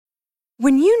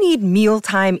When you need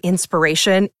mealtime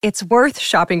inspiration, it's worth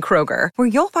shopping Kroger, where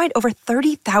you'll find over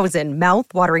 30,000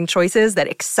 mouth-watering choices that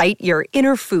excite your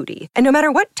inner foodie. And no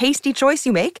matter what tasty choice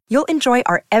you make, you'll enjoy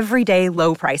our everyday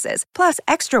low prices, plus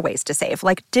extra ways to save,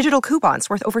 like digital coupons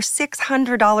worth over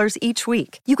 $600 each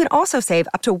week. You can also save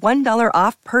up to $1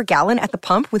 off per gallon at the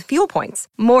pump with fuel points.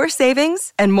 More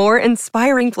savings and more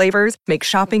inspiring flavors make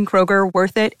shopping Kroger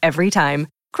worth it every time.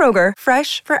 Kroger,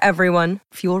 fresh for everyone.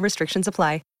 Fuel restrictions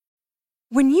apply.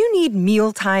 When you need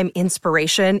mealtime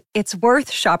inspiration, it's worth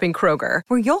shopping Kroger,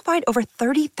 where you'll find over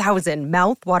 30,000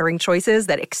 mouth-watering choices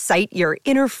that excite your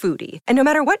inner foodie. And no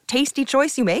matter what tasty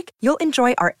choice you make, you'll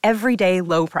enjoy our everyday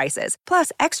low prices,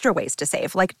 plus extra ways to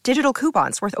save, like digital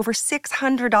coupons worth over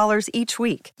 $600 each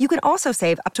week. You can also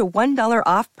save up to $1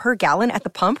 off per gallon at the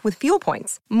pump with fuel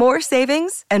points. More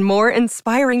savings and more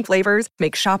inspiring flavors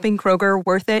make shopping Kroger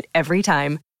worth it every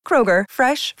time. Kroger,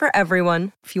 fresh for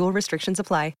everyone. Fuel restrictions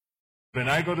apply. When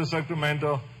I go to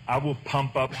Sacramento, I will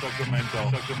pump up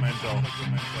Sacramento.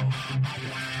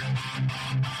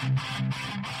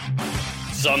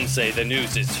 Some say the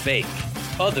news is fake.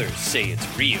 Others say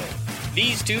it's real.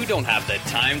 These two don't have the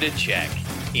time to check.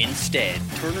 Instead,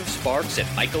 Turner Sparks and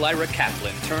Michael Ira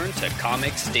Kaplan turn to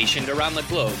comics stationed around the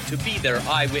globe to be their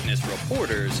eyewitness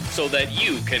reporters so that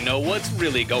you can know what's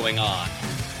really going on.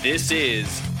 This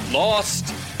is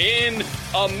Lost in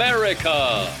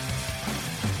America.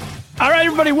 All right,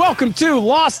 everybody, welcome to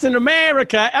Lost in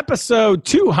America, episode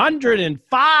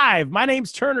 205. My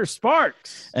name's Turner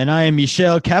Sparks. And I am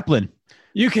Michelle Kaplan.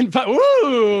 You can find,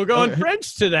 going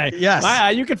French today.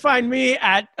 Yes. You can find me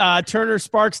at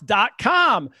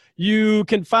turnersparks.com. You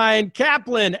can find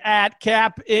Kaplan at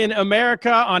Cap in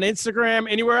America on Instagram.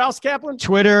 Anywhere else, Kaplan?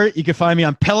 Twitter. You can find me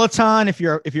on Peloton if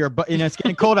you're it's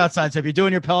getting cold outside. So if you're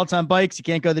doing your Peloton bikes, you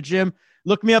can't go to the gym.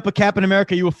 Look me up at Cap in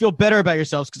America. You will feel better about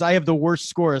yourselves because I have the worst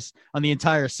scores on the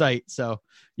entire site. So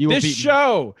you will This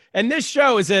show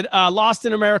is at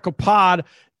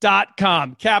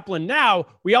lostinamericapod.com. Kaplan. Now,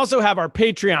 we also have our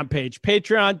Patreon page,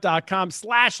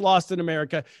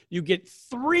 patreon.com/lostinamerica. You get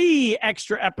 3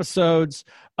 extra episodes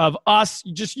of us,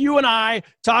 just you and I,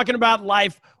 talking about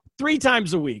life 3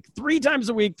 times a week. 3 times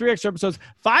a week, 3 extra episodes,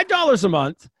 $5 a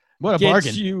month. What a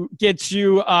bargain. Gets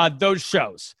you those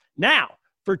shows. Now,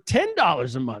 for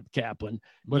 $10 a month, Kaplan,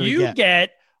 you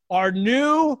get our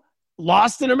new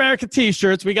Lost in America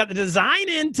t-shirts. We got the design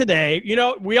in today. You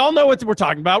know, we all know what we're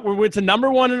talking about. We went to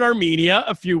 #1 in Armenia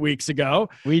a few weeks ago.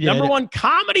 We did. #1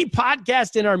 comedy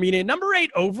podcast in Armenia. #8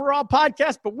 overall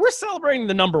podcast, but we're celebrating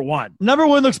the #1.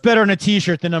 #1 looks better on a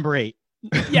t-shirt than #8.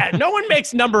 Yeah, no one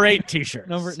makes #8 t-shirts.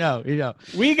 No, you know.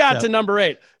 We got to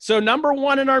 #8. So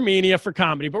 #1 in Armenia for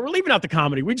comedy, but we're leaving out the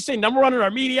comedy. We just say #1 in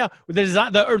Armenia. With the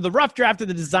design, the rough draft of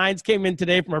the designs came in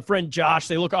today from our friend Josh.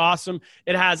 They look awesome.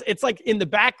 It's like in the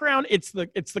background, it's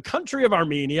the country of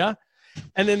Armenia,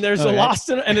 and then there's Lost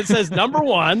in, and it says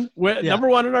 #1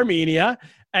 #1 in Armenia,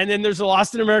 and then there's a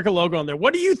Lost in America logo on there.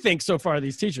 What do you think so far of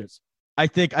these t-shirts? I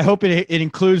hope it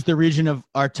includes the region of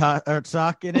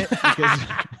Artsakh in it because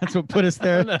that's what put us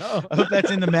there. I hope that's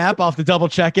in the map. I'll have to double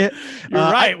check it. You're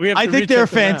right. I think they're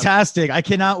fantastic. I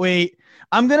cannot wait.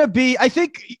 I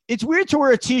think it's weird to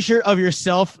wear a t-shirt of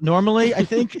yourself normally. I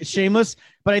think it's shameless,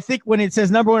 but I think when it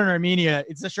says #1 in Armenia,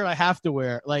 it's a shirt I have to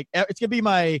wear. Like it's going to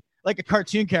be like a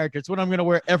cartoon character. It's what I'm going to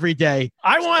wear every day.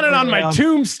 I want it on my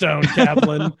tombstone,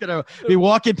 Kaplan. I'm going to be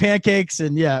walking pancakes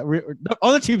and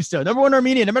on the tombstone. #1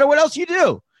 Armenia, no matter what else you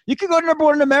do. You could go to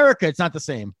 #1 in America. It's not the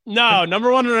same. No,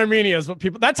 #1 in Armenia is what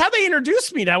that's how they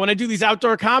introduce me now when I do these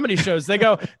outdoor comedy shows. They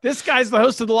go, this guy's the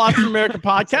host of the Lost in America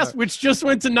podcast, which just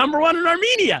went to #1 in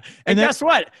Armenia. And guess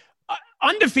what?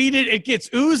 Undefeated, it gets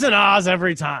oohs and ahs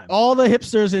every time. All the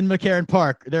hipsters in McCarran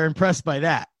Park, they're impressed by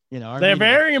that. You know, they're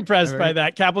very impressed by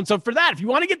that, Kaplan. So for that, if you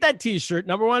want to get that t-shirt,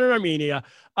 #1 in Armenia,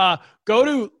 go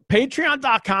to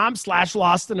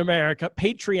patreon.com/lostinamerica,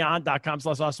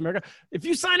 patreon.com/lostinamerica. If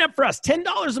you sign up for us,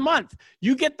 $10 a month,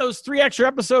 you get those 3 extra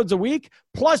episodes a week,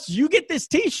 plus you get this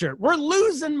t-shirt. We're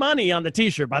losing money on the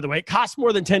t-shirt, by the way. It costs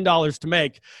more than $10 to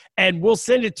make, and we'll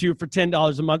send it to you for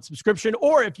 $10 a month subscription.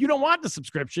 Or if you don't want the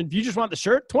subscription, if you just want the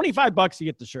shirt, $25 you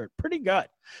get the shirt. Pretty good.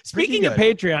 Speaking of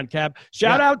Patreon, Cap,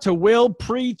 shout out to Will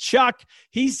Pre-Chuck.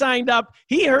 He signed up.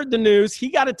 He heard the news. He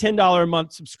got a $10 a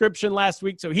month subscription last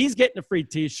week, so he's getting a free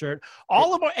t-shirt.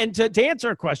 All of our, and to answer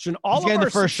our question, all of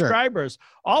our subscribers,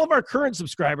 all of our current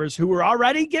subscribers who were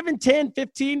already given 10,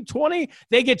 15, 20,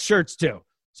 they get shirts too.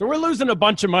 So we're losing a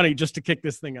bunch of money just to kick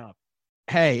this thing up.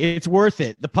 Hey, it's worth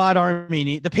it. The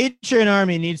Patreon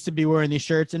army needs to be wearing these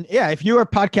shirts. And yeah, if you're a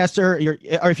podcaster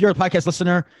or if you're a podcast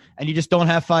listener and you just don't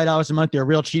have $5 a month, you're a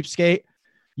real cheapskate.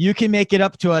 you can make it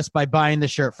up to us by buying the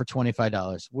shirt for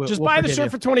 $25. Just buy the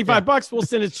shirt for $25. We'll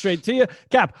send it straight to you.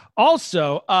 Cap.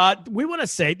 Also, we want to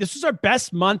say this is our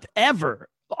best month ever.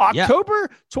 October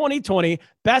 2020,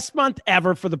 best month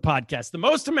ever for the podcast. The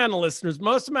most amount of listeners,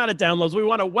 most amount of downloads. We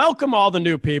want to welcome all the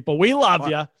new people. We love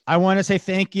you. I want to say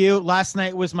thank you. Last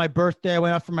night was my birthday. I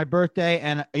went out for my birthday.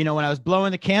 And, when I was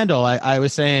blowing the candle, I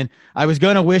was saying I was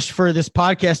going to wish for this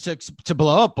podcast to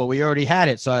blow up, but we already had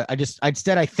it. So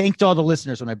I thanked all the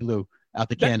listeners when I blew out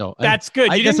the candle. That's good.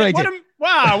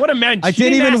 Wow, what a mensch. I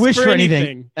didn't even wish for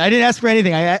anything. I didn't ask for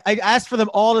anything. I asked for them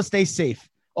all to stay safe.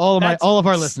 All of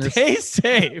our listeners. Stay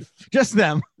safe. Just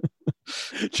them.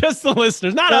 Just the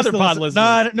listeners, not other pod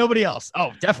listeners. Nobody else.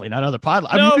 Oh, definitely not other pod.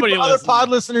 Nobody other pod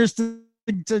listeners to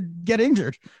get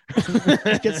injured,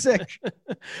 get sick.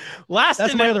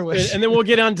 That's my other wish. And then we'll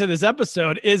get on to this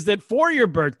episode is that for your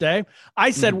birthday,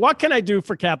 I said, what can I do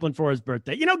for Kaplan for his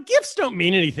birthday? Gifts don't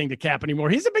mean anything to Cap anymore.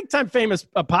 He's a big time famous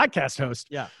podcast host.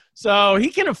 Yeah. So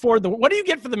he can afford what do you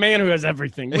get for the man who has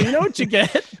everything? Well, you know what you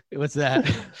get? What's that?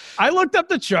 I looked up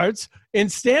the charts in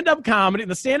stand-up comedy,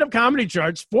 the stand-up comedy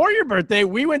charts for your birthday.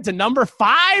 We went to number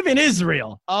 5 in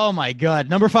Israel. Oh my God.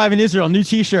 Number 5 in Israel. New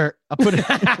t-shirt. I'll put it.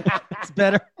 It's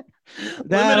better.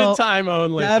 Limited time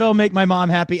only. That'll make my mom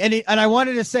happy. And I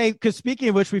wanted to say, because speaking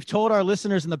of which, we've told our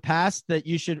listeners in the past that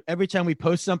you should, every time we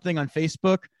post something on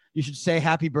Facebook, you should say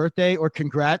happy birthday or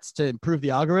congrats to improve the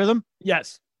algorithm.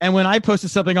 Yes. And when I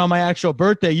posted something on my actual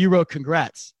birthday, you wrote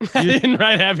congrats. I didn't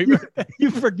write happy birthday.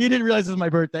 You didn't realize it was my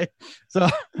birthday. So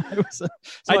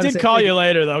I did call you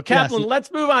later, though. Kaplan,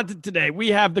 let's move on to today. We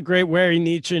have the great Wary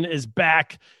Nietzsche is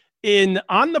back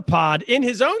on the pod in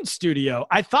his own studio.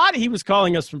 I thought he was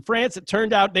calling us from France. It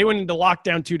turned out they went into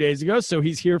lockdown 2 days ago, so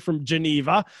he's here from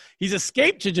Geneva. He's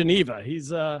escaped to Geneva.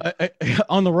 He's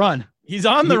on the run. He's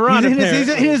on the run. He's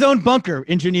in his own bunker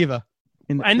in Geneva.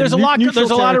 There's a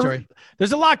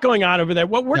lot going on over there.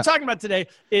 What we're talking about today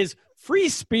is free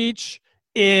speech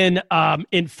in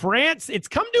France. It's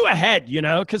come to a head,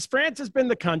 because France has been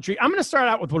the country. I'm going to start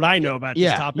out with what I know about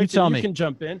this topic. You can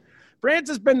jump in. France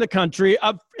has been the country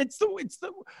of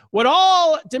what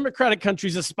all democratic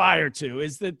countries aspire to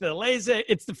is that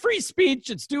it's the free speech.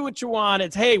 It's do what you want.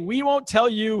 It's, hey, we won't tell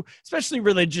you, especially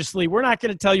religiously. We're not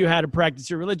going to tell you how to practice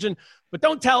your religion, but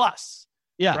don't tell us.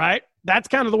 Yeah. Right. That's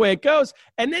kind of the way it goes.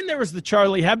 And then there was the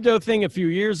Charlie Hebdo thing a few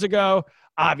years ago,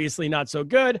 obviously not so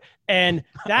good. And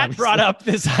that brought up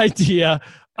this idea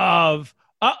of,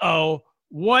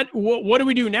 what do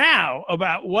we do now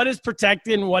about what is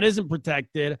protected and what isn't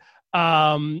protected?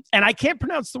 And I can't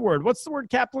pronounce the word. What's the word,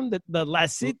 Kaplan? The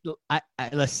laicite?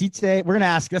 Laicite. We're going to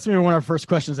ask. That's maybe one of our first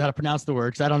questions, how to pronounce the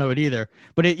word, because I don't know it either.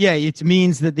 But it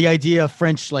means that the idea of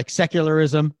French, like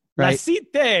secularism, right?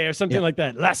 Laicite or something like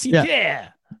that.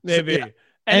 Laicite, maybe. So,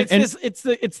 it's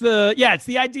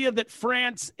the idea that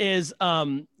France is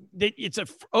that it's an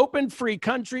open, free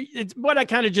country. It's what I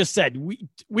kind of just said.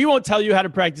 We won't tell you how to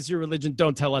practice your religion.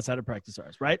 Don't tell us how to practice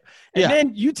ours, right? And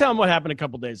then you tell them what happened a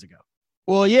couple days ago.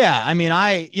 Well, yeah. I mean,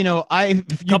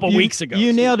 weeks ago.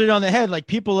 You nailed it on the head. Like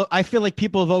I feel like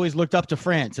people have always looked up to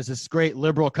France as this great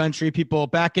liberal country. People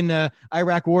back in the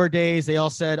Iraq war days, they all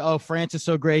said, "Oh, France is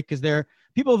so great," because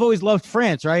people have always loved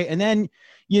France, right? And then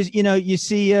you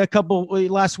see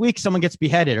last week, someone gets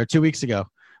beheaded, or 2 weeks ago,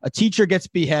 a teacher gets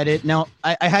beheaded. Now,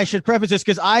 I should preface this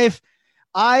because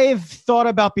I've thought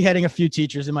about beheading a few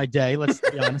teachers in my day. Let's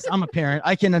be honest. I'm a parent.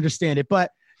 I can understand it,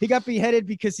 but he got beheaded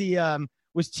because he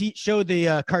showed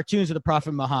the cartoons of the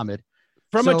Prophet Muhammad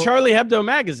from a Charlie Hebdo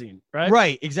magazine, right?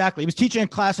 Right, exactly. He was teaching a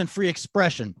class on free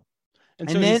expression. And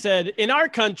so he said, in our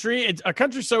country, it's a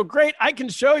country so great, I can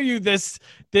show you this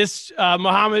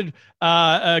Muhammad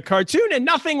cartoon and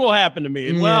nothing will happen to me.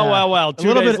 And well.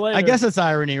 2 days later. I guess it's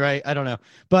irony, right? I don't know.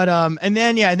 But and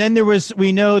then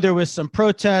we know there was some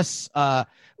protests.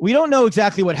 We don't know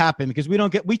exactly what happened because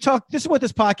this is what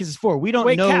this podcast is for. We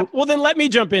don't know. Cap, well, then let me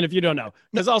jump in if you don't know,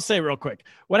 because I'll say real quick.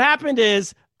 What happened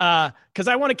is, because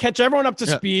I want to catch everyone up to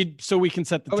speed so we can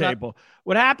set the table.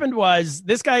 What happened was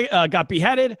this guy got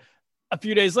beheaded. A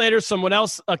few days later, someone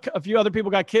else, a few other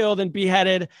people got killed and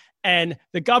beheaded, and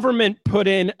the government put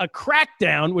in a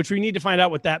crackdown, which we need to find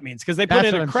out what that means, because they put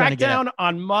in a crackdown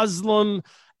on Muslim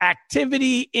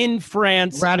activity in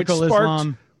France, radical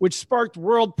Islam, which sparked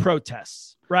world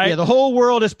protests, right? Yeah, the whole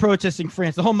world is protesting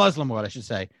France, the whole Muslim world, I should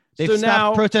say. They've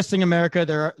stopped protesting America.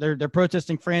 They're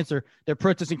protesting France, or they're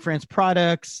protesting France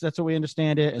products. That's what we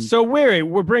understand it. And so, Wary,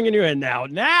 we're bringing you in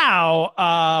now.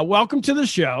 Welcome to the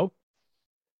show.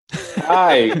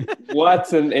 Hi,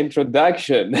 what an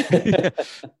introduction.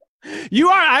 You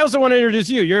are. I also want to introduce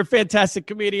you. You're a fantastic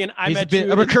comedian. He's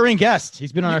been a recurring guest.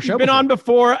 He's been on our show. You've been on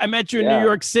before. I met you in Yeah. New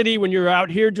York City when you were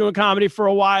out here doing comedy for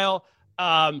a while.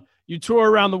 You tour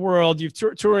around the world.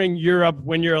 You're touring Europe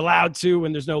when you're allowed to,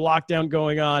 when there's no lockdown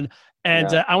going on.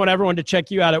 And I want everyone to check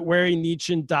you out at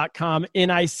warynichen.com,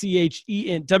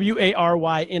 Nichen,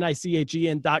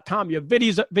 WaryNichen.com. You have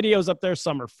videos up there.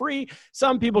 Some are free.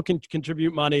 Some people can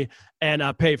contribute money and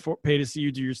pay to see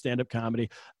you do your stand-up comedy.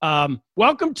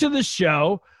 Welcome to the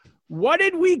show. What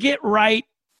did we get right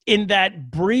in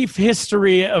that brief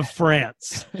history of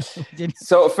France?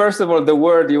 So first of all, the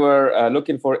word you were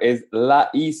looking for is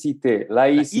laïcité.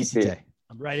 Laïcité.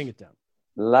 I'm writing it down.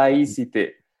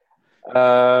 Laïcité.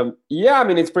 Yeah, I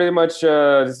mean, it's pretty much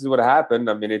this is what happened.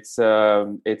 I mean, it's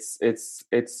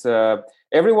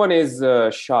everyone is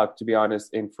shocked, to be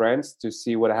honest, in France to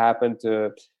see what happened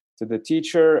to the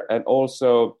teacher, and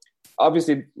also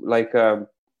obviously like the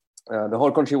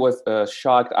whole country was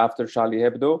shocked after Charlie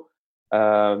Hebdo.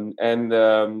 And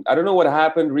I don't know what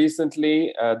happened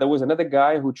recently. There was another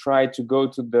guy who tried to go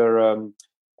to their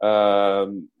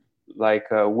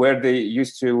where they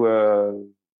used to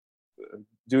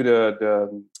do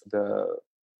the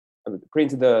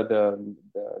print the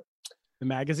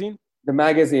magazine. The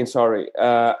magazine, sorry,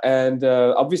 and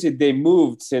obviously they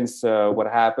moved since what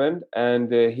happened,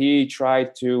 and he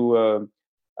tried to,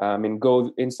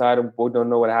 go inside. We don't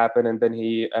know what happened, and then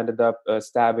he ended up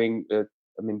stabbing.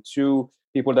 Two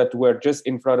people that were just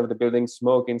in front of the building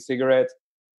smoking cigarettes,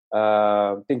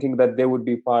 thinking that they would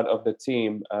be part of the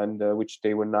team, and which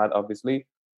they were not, obviously.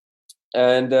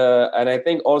 And I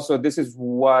think also this is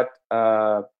what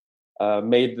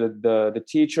made the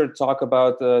teacher talk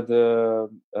about the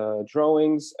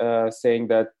drawings, saying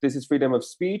that this is freedom of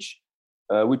speech,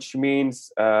 which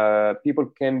means people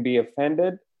can be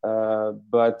offended,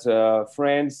 but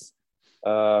France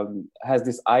has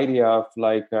this idea of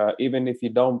like even if you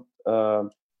don't,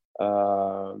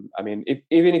 even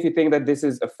if you think that this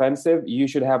is offensive, you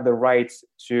should have the right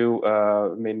to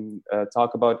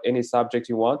talk about any subject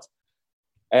you want.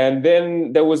 And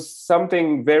then there was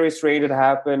something very strange that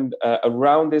happened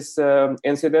around this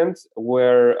incident,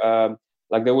 where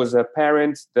there was a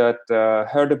parent that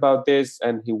heard about this,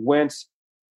 and he went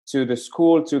to the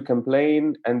school to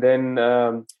complain, and then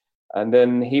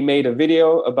he made a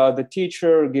video about the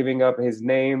teacher, giving up his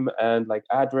name and like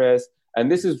address, and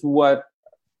this is what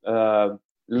this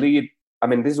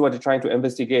is what they're trying to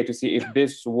investigate to see if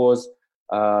this was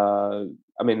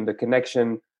the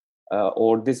connection.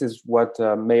 Or this is what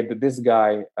made this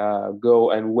guy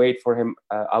go and wait for him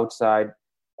outside,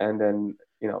 and then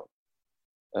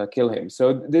kill him.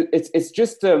 So it's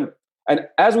just and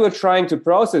as we're trying to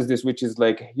process this, which is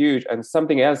like huge, and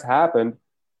something else happened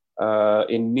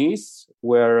in Nice,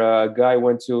 where a guy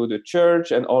went to the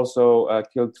church and also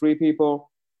killed 3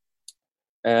 people,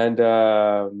 and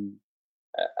I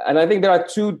think there are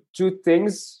two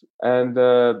things, and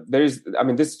this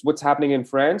is what's happening in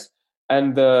France.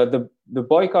 And the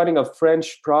boycotting of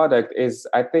French product is,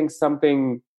 I think,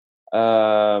 something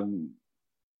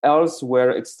else,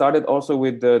 where it started also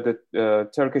with the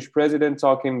Turkish president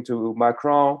talking to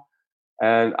Macron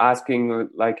and asking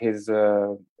like his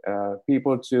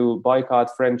people to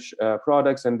boycott French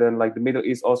products, and then like the Middle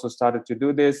East also started to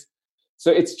do this. So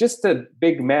it's just a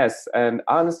big mess, and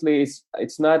honestly,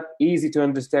 it's not easy to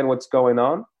understand what's going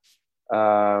on.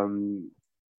 And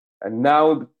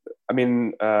now,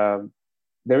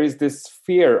 there is this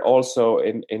fear also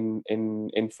in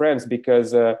France,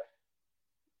 because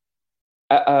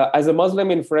as a Muslim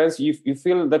in France, you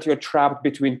feel that you're trapped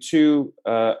between 2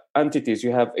 entities.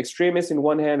 You have extremists in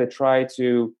one hand that try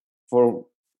to, for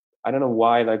I don't know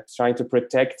why, like trying to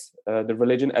protect the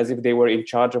religion as if they were in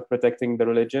charge of protecting the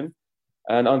religion.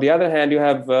 And on the other hand, you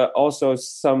have also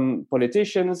some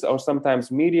politicians, or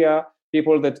sometimes media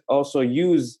people, that also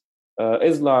use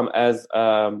Islam as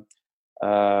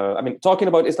talking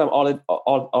about Islam all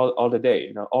the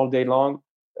day, all day long,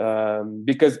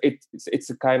 because it's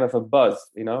a kind of a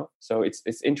buzz, so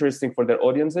it's interesting for their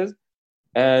audiences,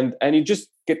 and you just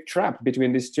get trapped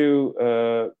between these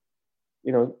 2,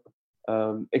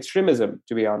 extremism,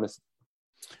 to be honest.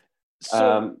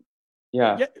 So,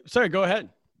 yeah. Sorry, go ahead.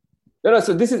 No.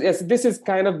 So this is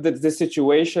kind of the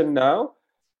situation now,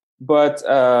 but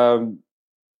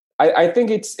I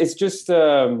think it's just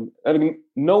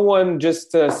no one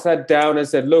just sat down and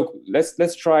said, look,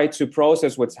 let's try to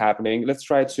process what's happening. Let's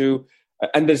try to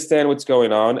understand what's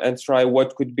going on and try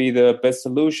what could be the best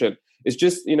solution. It's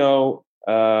just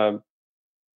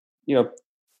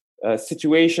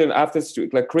situation after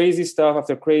like crazy stuff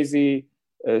after crazy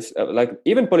like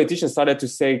even politicians started to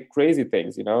say crazy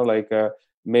things, like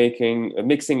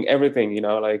mixing everything,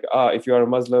 like if you are a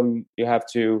Muslim, you have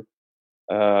to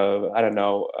I don't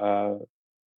know,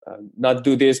 not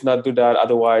do this, not do that,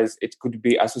 otherwise it could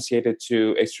be associated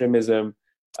to extremism.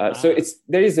 So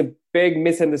there is a big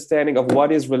misunderstanding of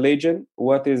what is religion,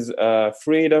 what is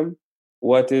freedom,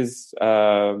 what is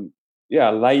laicite,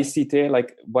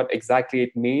 like what exactly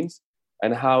it means,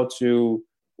 and how to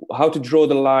draw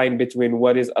the line between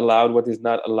what is allowed, what is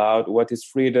not allowed, what is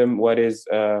freedom, what is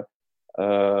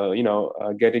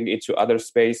getting into other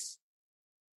space.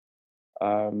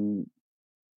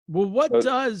 Well, what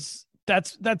does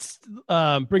that's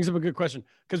brings up a good question,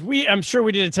 because I'm sure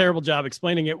we did a terrible job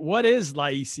explaining it. What is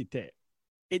laicite?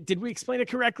 Did we explain it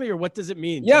correctly, or what does it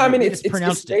mean? Yeah, I mean, it's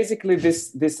basically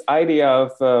this idea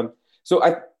of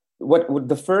what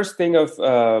the first thing of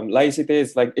laicite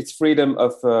is, like, it's freedom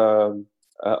of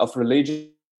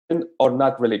religion or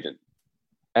not religion,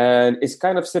 and it's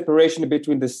kind of separation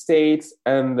between the state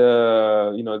and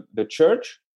the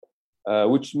church.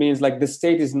 Which means, like, the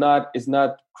state is not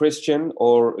Christian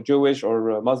or Jewish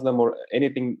or Muslim or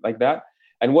anything like that.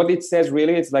 And what it says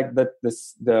really, it's like that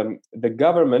the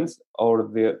government or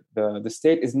the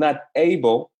state is not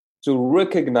able to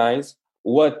recognize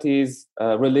what is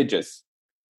religious.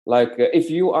 Like, if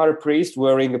you are a priest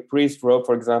wearing a priest robe,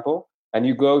 for example, and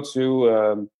you go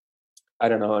to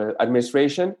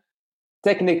administration,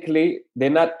 technically they're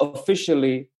not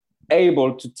officially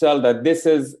able to tell that this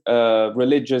is a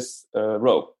religious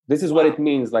robe. This is what it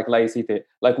means, like laicite.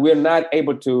 Like, we're not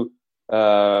able to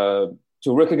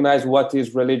recognize what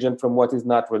is religion from what is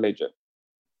not religion.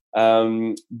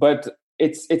 But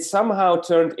it's somehow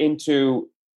turned into,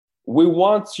 we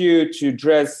want you to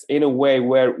dress in a way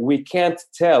where we can't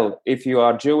tell if you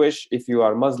are Jewish, if you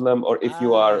are Muslim, or if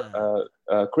you are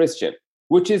Christian,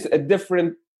 which is a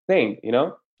different thing,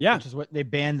 Yeah, which is what they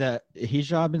banned the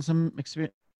hijab in some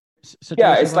experience.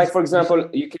 Yeah, it's like, for example,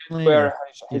 you can't wear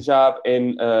hijab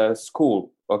in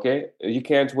school. Okay, you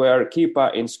can't wear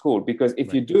kippah in school, because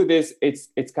if you do this, it's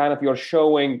kind of, you're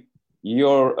showing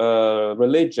your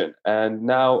religion, and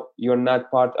now you're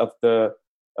not part of the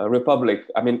republic.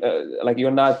 I mean, like,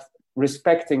 you're not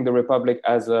respecting the republic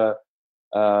as a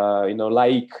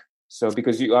laik. So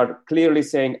because you are clearly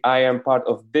saying, I am part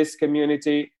of this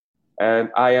community,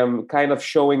 and I am kind of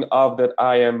showing off that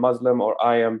I am Muslim or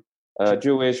I am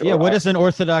Jewish. Yeah, what is an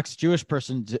Orthodox Jewish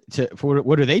person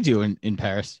what do they do in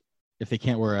Paris if they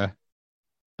can't wear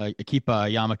a kippah,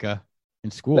 yarmulke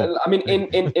in school? I mean,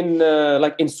 in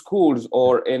like in schools,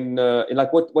 or in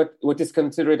like what is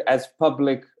considered as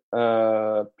public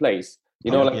place.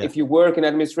 If you work in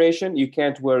administration, you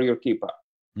can't wear your kippah.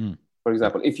 For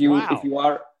example, if you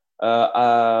are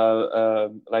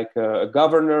like a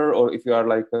governor, or if you are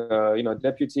like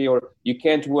deputy, or you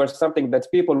can't wear something that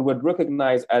people would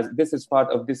recognize as this is part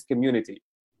of this community,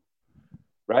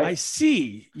 right? I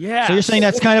see. Yeah. So you're saying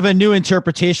that's kind of a new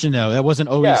interpretation, though. That wasn't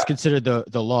always considered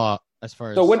the law, as far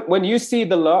as. So when you see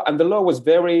the law, and the law was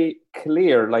very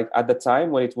clear, like at the time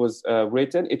when it was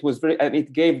written, it was and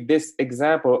it gave this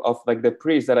example of, like, the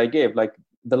priest that I gave. Like,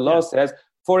 the law says,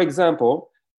 for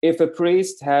example, if a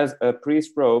priest has a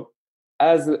priest robe,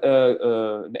 as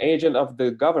an agent of the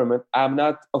government, I'm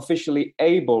not officially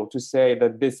able to say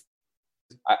that this.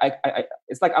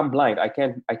 It's like I'm blind. I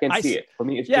can't see it. For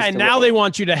me, it's just and now they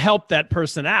want you to help that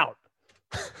person out.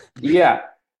 Yeah.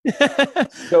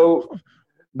 So,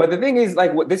 but the thing is,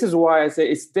 like, this is why I say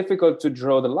it's difficult to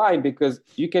draw the line, because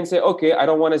you can say, okay, I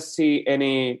don't want to see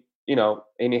any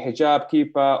hijab,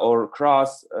 kippah, or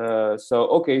cross. So,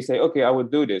 okay, you say, okay, I would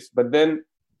do this, but then.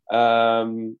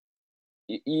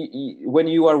 When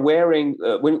you are wearing,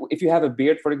 if you have a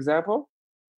beard, for example,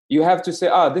 you have to say,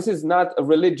 this is not a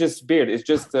religious beard. It's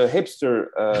just a hipster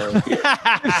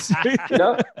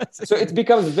beard. So it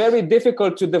becomes very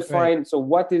difficult to define. Right. So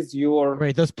what is your...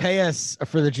 Right, those payas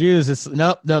for the Jews. It's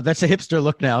no, that's a hipster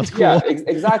look now. It's cool. Yeah,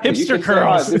 exactly. Hipster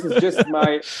curls. Say, this is just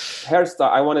my hairstyle.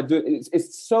 I want to do it.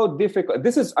 It's so difficult.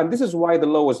 This is why the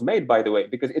law was made, by the way,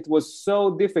 because it was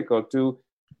so difficult to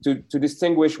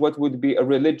distinguish what would be a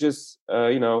religious,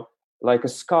 like a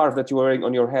scarf that you're wearing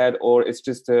on your head, or it's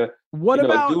just a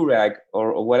do-rag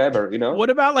or whatever, What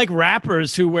about, like,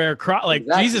 rappers who wear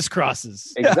Jesus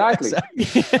crosses? Exactly.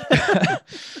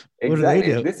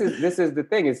 Exactly. This is the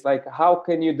thing. It's like, how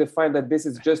can you define that this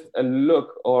is just a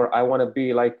look, or I want to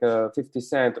be like 50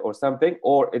 Cent or something,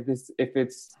 or if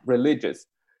it's religious?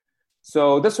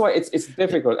 So that's why it's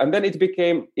difficult. And then it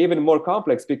became even more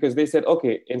complex, because they said,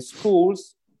 okay, in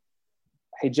schools,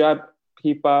 hijab,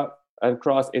 kippah, and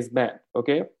cross is banned.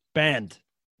 Okay, banned.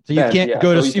 So you can't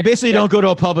go to. So you basically don't go to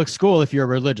a public school if you're a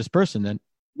religious person. Then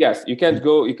Yes, you can't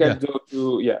go. You can't go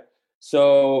to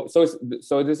So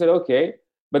they said okay,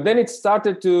 but then it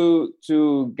started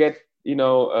to get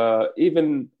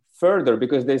even further,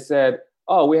 because they said,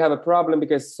 oh, we have a problem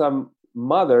because some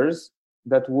mothers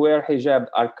that wear hijab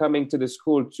are coming to the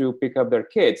school to pick up their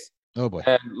kids. Oh boy!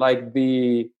 And like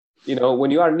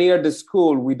when you are near the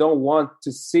school, we don't want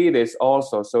to see this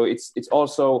also. So it's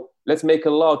also, let's make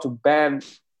a law to ban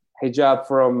hijab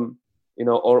from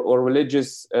or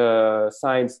religious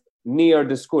signs near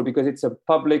the school, because it's a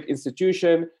public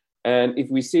institution, and if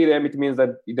we see them, it means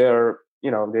that they're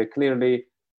clearly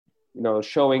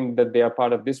showing that they are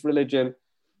part of this religion.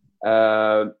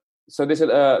 So they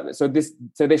said, so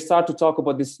they start to talk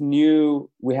about this new.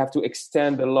 We have to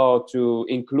extend the law to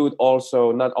include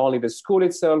also not only the school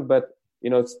itself, but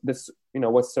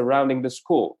what's surrounding the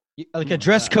school. Like a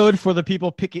dress code for the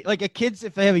people picking, like kids,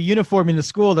 if they have a uniform in the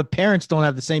school, the parents don't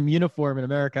have the same uniform in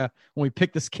America when we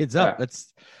pick these kids up. Yeah.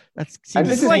 That's and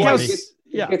this is like why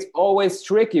it's always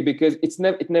tricky, because it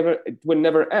will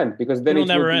never end, because then it'll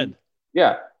never end.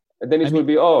 Yeah. And then it will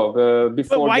be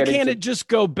before. But why can't it just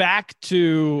go back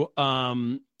to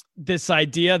this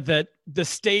idea that the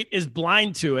state is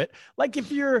blind to it? Like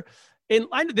if you're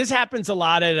this happens a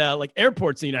lot at like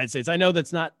airports in the United States. I know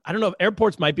that's not. I don't know if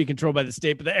airports might be controlled by the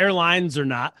state, but the airlines are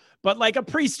not. But like a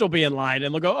priest will be in line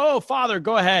and they'll go, "Oh, Father,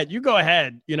 go ahead. You go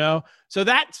ahead." So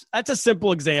that's a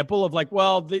simple example of like,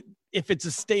 well, if it's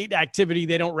a state activity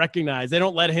they don't recognize, they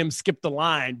don't let him skip the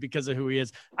line because of who he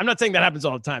is. I'm not saying that happens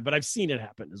all the time, but I've seen it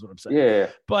happen, is what I'm saying. Yeah.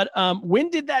 But when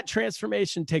did that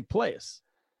transformation take place?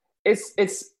 It's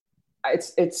because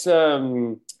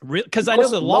I know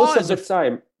the law most of the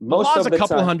time. Most of the the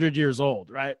couple time. 100 years old,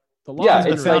 right? The law Yeah,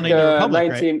 has it's been like around.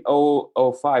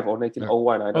 1905 or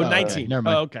 1901. I don't know. 19. Never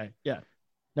mind. Oh, okay. Yeah.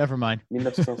 Never mind.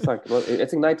 1905. Well, I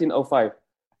think 1905.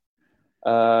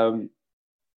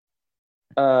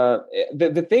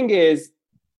 The thing is,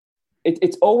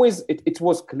 it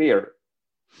was clear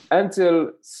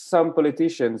until some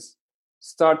politicians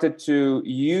started to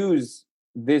use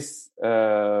this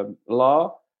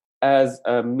law as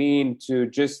a mean to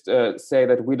just say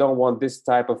that we don't want this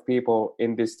type of people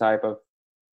in this type of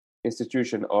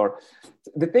institution. Or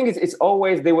the thing is,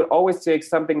 they will always take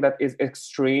something that is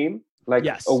extreme, like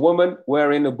a woman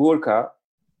wearing a burqa,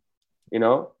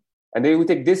 and they will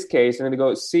take this case and they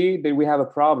go, see, that we have a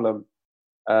problem,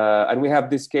 and we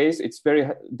have this case. It's very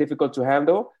difficult to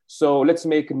handle. So let's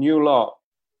make a new law,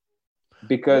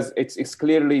 because it's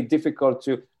clearly difficult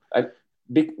to.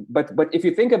 But if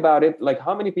you think about it, like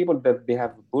how many people that they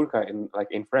have burqa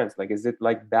in France? Like, is it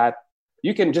like that?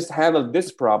 You can just handle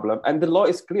this problem, and the law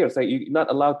is clear. So you're not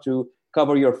allowed to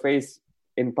cover your face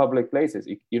in public places.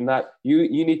 You're not. You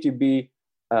need to be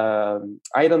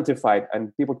identified,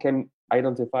 and people can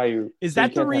identify you. Is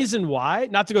that the reason why?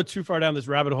 Not to go too far down this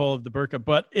rabbit hole of the burqa,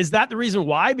 but is that the reason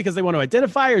why? Because they want to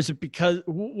identify, or is it because?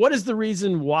 What is the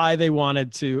reason why they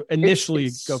wanted to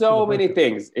initially go? So many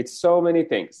things. It's so many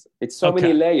things. It's so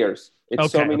many layers.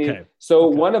 It's so many. Okay. So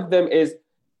one of them is,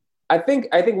 I think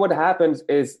what happens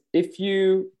is, if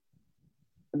you,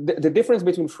 the difference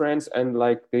between France and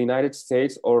like the United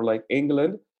States or like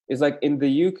England is, like in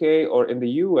the UK or in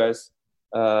the US,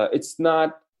 it's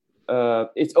not.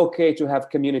 It's okay to have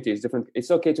communities different.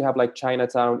 It's okay to have like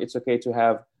Chinatown. It's okay to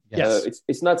have.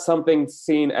 It's not something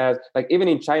seen as like, even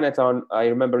in Chinatown. I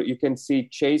remember you can see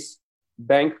Chase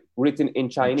Bank written in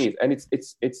Chinese, and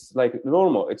it's like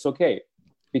normal. It's okay,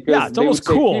 because it's almost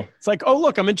cool. It's like, oh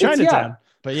look, I'm in Chinatown.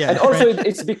 But yeah, and also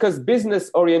it's because business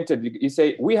oriented. You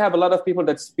say, we have a lot of people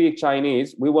that speak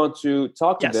Chinese. We want to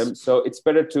talk to them, so it's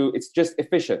better to. It's just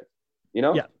efficient,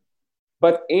 Yeah.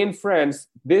 But in France,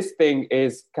 this thing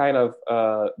is kind of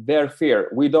their fear.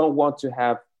 We don't want to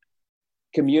have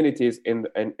communities in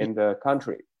the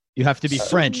country. You have to be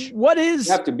French. You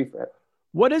have to be French.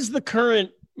 What is the current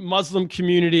Muslim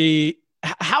community?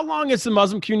 How long has the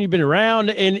Muslim community been around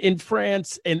in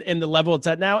France and the level it's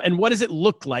at now? And what does it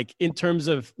look like in terms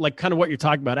of like kind of what you're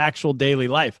talking about, actual daily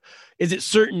life? Is it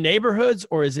certain neighborhoods,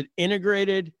 or is it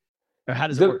integrated, or how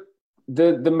does it work?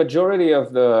 The majority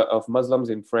of Muslims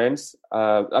in France,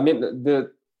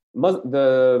 the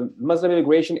Muslim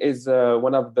immigration is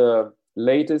one of the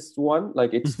latest one.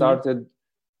 Like it started,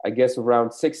 I guess, around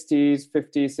 60s,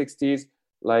 50s, 60s,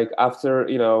 like after,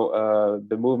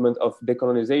 the movement of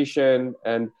decolonization.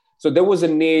 And so there was a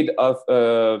need of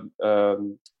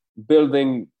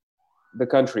building the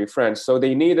country, France. So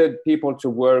they needed people to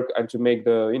work and to make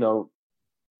the,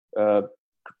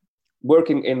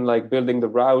 working in like building the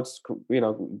routes,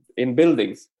 in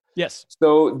buildings. Yes.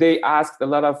 So they asked a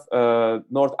lot of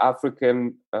North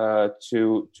African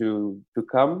to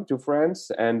come to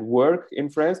France and work in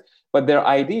France, but their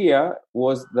idea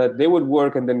was that they would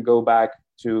work and then go back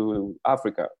to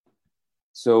Africa.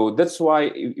 So that's why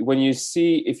when you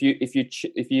see if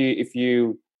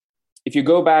you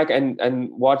go back and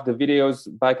watch the videos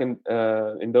back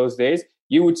in those days,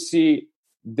 you would see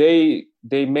they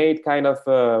made kind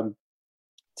of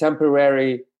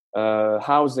temporary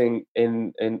housing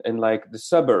in like the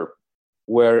suburb,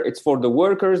 where it's for the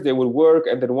workers. They will work,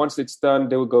 and then once it's done,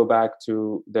 they will go back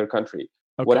to their country.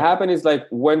 Okay. What happened is, like,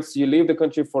 once you leave the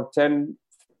country for 10,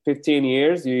 15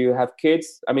 years, you have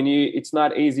kids. I mean, it's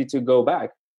not easy to go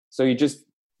back. So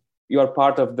you are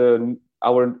part of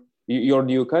your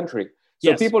new country. So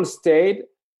yes. People stayed,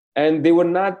 and they were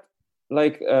not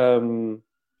like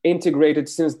integrated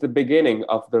since the beginning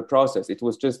of the process. It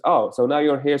was just, so now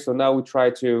you're here, so now we try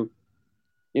to,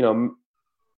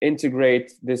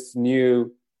 integrate this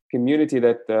new community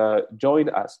that joined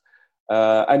us.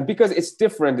 And because it's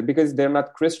different, because they're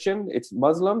not Christian, it's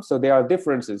Muslim, so there are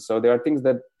differences. So there are things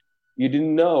that you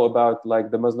didn't know about,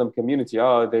 like the Muslim community.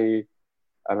 They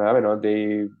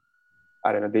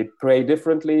pray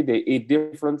differently, they eat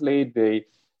differently,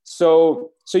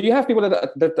 So you have people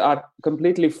that are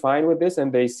completely fine with this,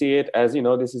 and they see it as,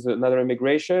 this is another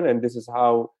immigration, and this is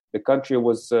how the country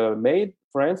was made,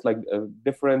 France, like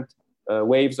different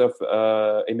waves of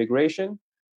immigration.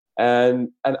 And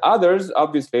others,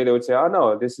 obviously, they would say,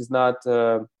 no, this is not,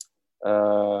 there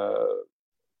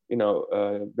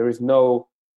is no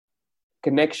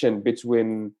connection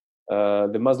between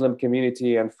the Muslim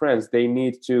community and France. They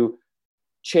need to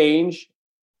change.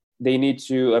 They need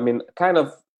to,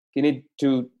 you need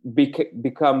to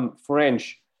become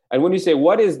French. And when you say,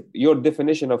 what is your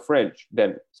definition of French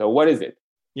then? So what is it?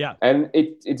 Yeah. And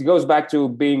it goes back to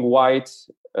being white,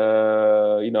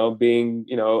 being,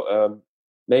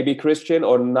 maybe Christian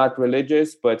or not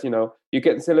religious, but, you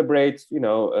can celebrate,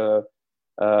 the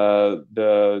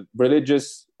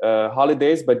religious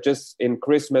holidays, but just in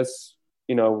Christmas,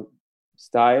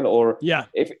 style. Or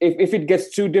if it gets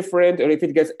too different, or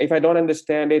if I don't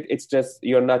understand it, it's just,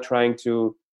 you're not trying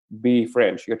to be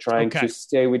French. You're trying to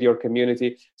stay with your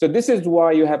community. So this is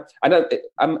why you have,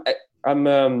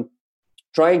 I'm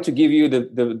trying to give you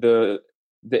the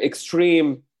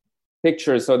extreme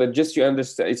picture, so that just you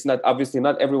understand, it's not, obviously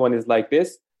not everyone is like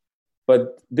this,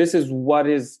 but this is what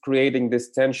is creating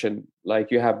this tension. Like,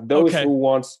 you have those who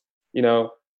want,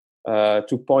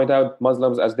 to point out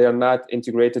Muslims as they are not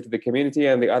integrated to the community,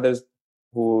 and the others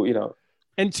who,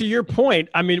 And to your point,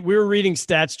 we were reading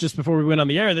stats just before we went on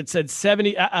the air that said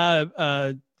 70,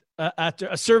 after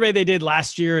a survey they did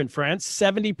last year in France,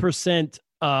 70%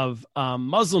 of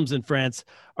Muslims in France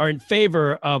are in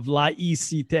favor of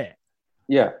laïcité.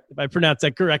 Yeah. If I pronounce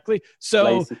that correctly.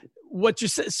 So what you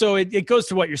say, so it goes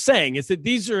to what you're saying, is that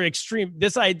these are extreme,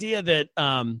 this idea that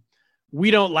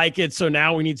we don't like it, so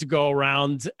now we need to go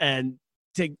around and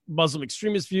take Muslim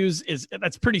extremist views,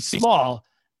 that's pretty small.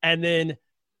 And then,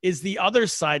 is the other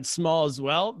side small as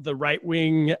well? The right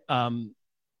wing, I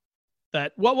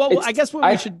guess what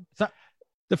we should,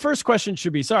 the first question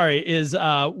should be, is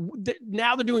now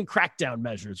they're doing crackdown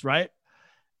measures, right?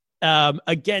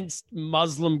 Against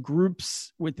Muslim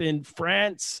groups within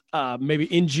France, maybe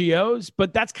NGOs,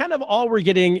 but that's kind of all we're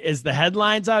getting is the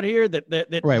headlines out here. That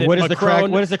right. That what does the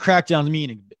crackdown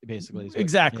mean? Basically,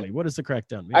 exactly. Yeah. What does the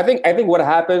crackdown mean? I think what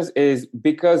happens is,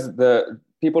 because the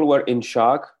people were in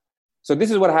shock. So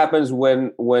this is what happens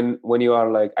when you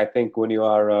are, like, I think when you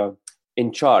are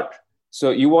in charge. So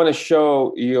you want to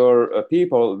show your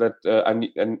people that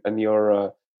and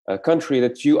your country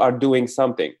that you are doing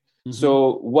something. Mm-hmm.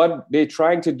 So what they're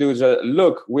trying to do is,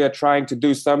 look, we are trying to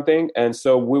do something, and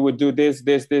so we would do this.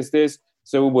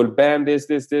 So we will ban this.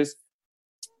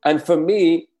 And for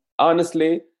me,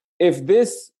 honestly, if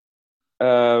this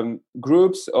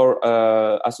groups or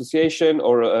association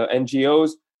or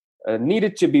NGOs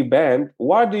needed to be banned,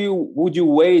 would you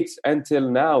wait until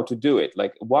now to do it?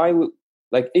 Like, why?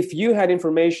 Like, if you had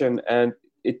information and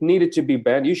it needed to be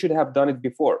banned, you should have done it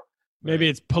before. Maybe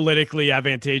it's politically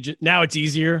advantageous. Now it's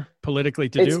easier politically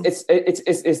to do.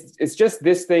 It's just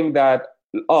this thing that,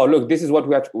 look, this is what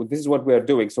we are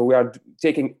doing. So we are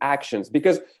taking actions,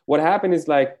 because what happened is,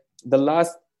 like, the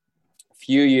last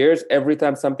few years, every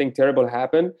time something terrible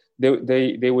happened,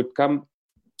 they would come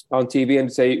on TV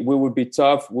and say, we would be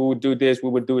tough, we would do this, we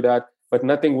would do that, but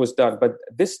nothing was done. But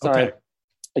this time,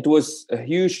 it was a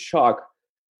huge shock.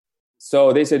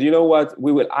 So they said, you know what,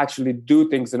 we will actually do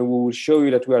things, and we will show you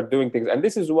that we are doing things. And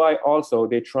this is why also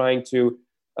they're trying to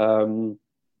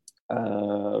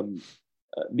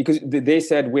because they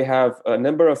said we have a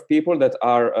number of people that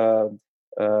are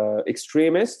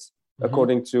extremists,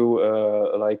 according to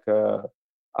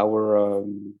our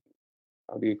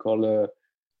how do you call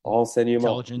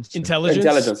Intelligence.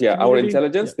 Intelligence, yeah, our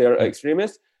intelligence. They are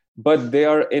extremists, but they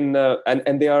are in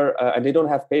and they are and they don't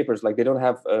have papers. Like they don't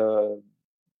have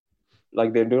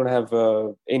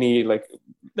any like.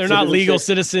 They're not legal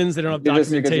citizens. They don't have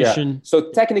documentation. Yeah.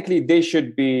 So technically, they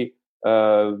should be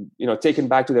taken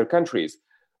back to their countries.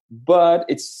 But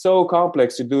it's so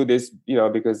complex to do this,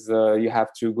 because you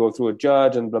have to go through a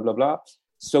judge and blah blah blah.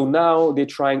 So now they're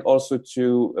trying also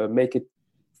to make it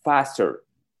faster.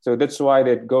 So that's why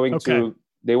they're going to.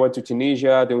 They went to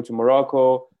Tunisia, they went to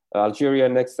Morocco, Algeria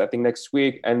next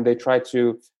week, and they try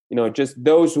to, just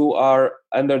those who are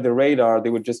under the radar, they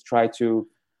would just try to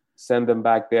send them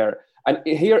back there. And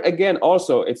here again,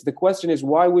 also, the question is,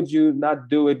 why would you not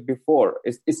do it before?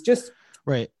 It's just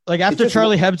right. Like after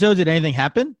Charlie Hebdo, did anything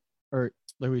happen, or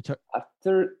like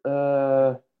after?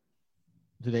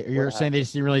 You're saying they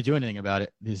just didn't really do anything about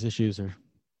it? These issues are.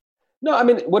 No, I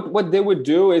mean what they would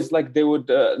do is like they would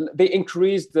they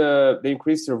increased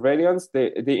surveillance.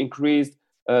 They increased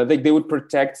they would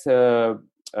protect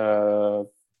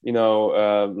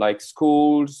like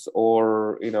schools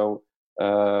or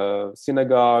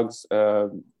synagogues,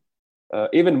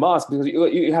 even mosques, because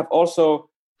you have also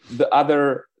the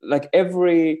other, like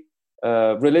every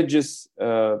religious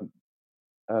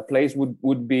place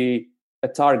would be a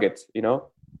target,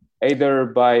 either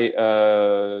by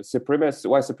white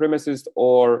supremacists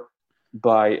or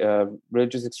by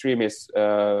religious extremists.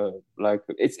 Like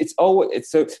it's always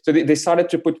so they started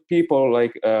to put people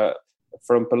like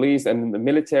from police and the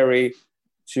military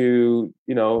to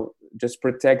just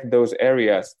protect those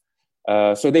areas.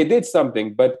 So they did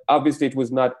something, but obviously it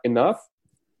was not enough.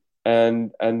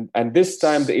 And this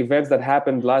time the events that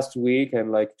happened last week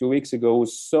and like 2 weeks ago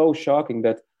was so shocking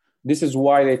that this is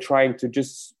why they're trying to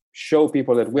just show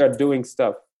people that we are doing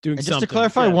stuff. Just to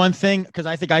clarify one thing, because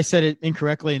I think I said it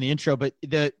incorrectly in the intro, but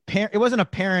it wasn't a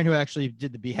parent who actually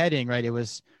did the beheading, right? It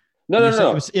was no.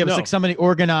 It was like somebody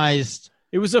organized.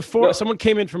 It was someone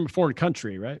came in from a foreign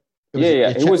country, right?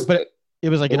 It was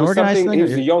like an organized thing. He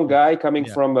was a young guy coming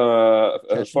from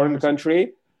a foreign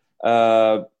country.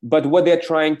 But what they're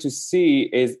trying to see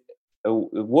is,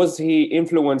 was he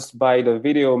influenced by the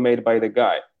video made by the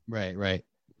guy? Right.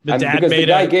 The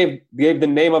guy gave the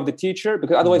name of the teacher,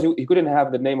 because otherwise he couldn't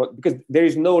have the name because there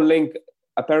is no link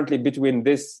apparently between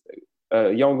this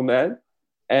young man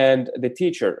and the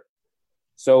teacher.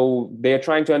 So they're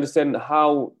trying to understand,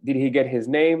 how did he get his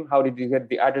name? How did he get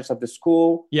the address of the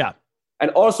school? Yeah.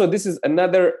 And also this is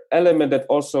another element that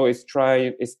also is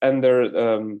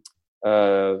under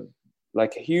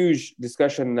like a huge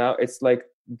discussion now. It's like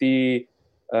the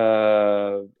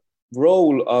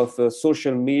role of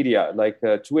social media, like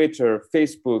Twitter,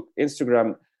 Facebook,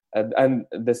 Instagram, and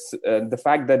the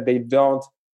fact that they don't,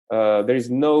 there is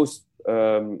no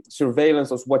surveillance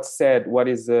of what's said, what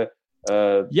is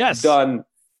done,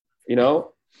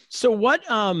 So what?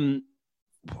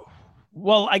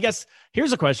 Well, I guess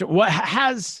here's a question: I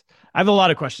have a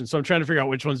lot of questions, so I'm trying to figure out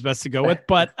which one's best to go with.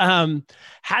 But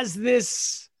has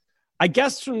this? I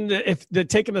guess if they're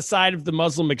taking the side of the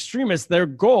Muslim extremists, their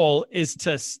goal is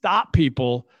to stop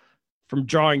people from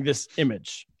drawing this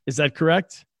image. Is that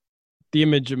correct? The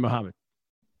image of Muhammad.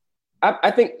 I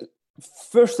think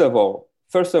first of all,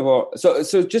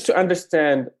 so just to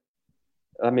understand,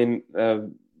 I mean,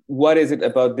 what is it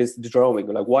about this drawing?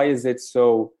 Like, why is it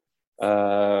so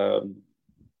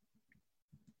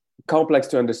complex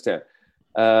to understand?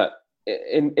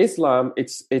 In Islam,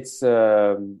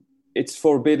 it's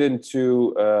forbidden to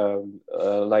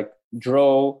like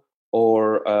draw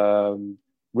or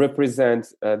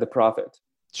represent the Prophet.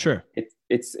 Sure.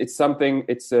 It's something,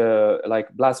 it's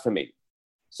like blasphemy.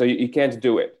 So you can't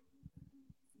do it.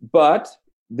 But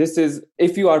this is,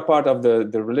 if you are part of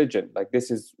the religion, like this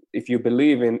is, if you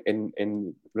believe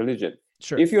in religion.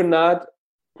 Sure. If you're not,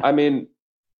 I mean,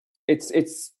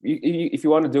 if you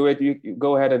want to do it, you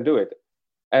go ahead and do it.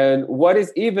 And what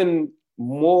is even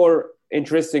more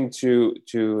interesting to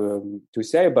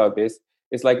say about this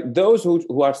is like those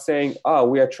who are saying,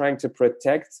 we are trying to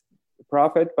protect the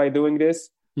Prophet by doing this.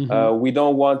 Mm-hmm. We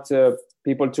don't want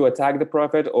people to attack the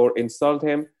Prophet or insult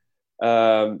him.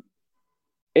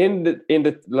 In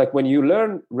the like when you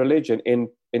learn religion in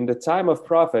the time of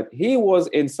Prophet, he was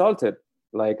insulted,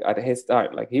 like at his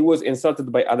time, like he was insulted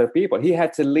by other people. He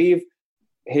had to leave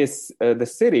the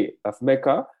city of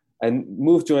Mecca and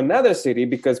move to another city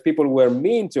because people were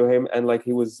mean to him, and like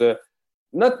he was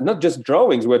not just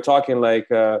drawings. We're talking like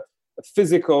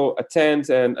physical attempt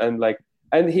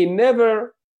and he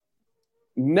never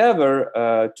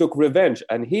never took revenge,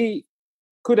 and he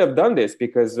could have done this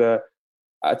because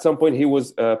at some point he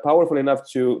was powerful enough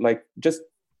to like just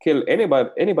kill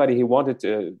anybody he wanted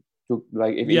to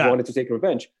like if he wanted to take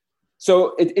revenge.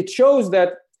 So it shows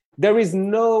that there is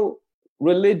no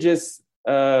religious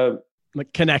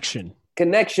like connection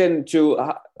to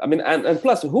I mean, and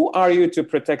plus, who are you to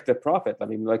protect the prophet? I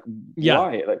mean, like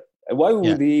why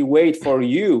would he wait for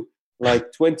you,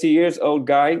 like 20 years old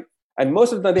guy? And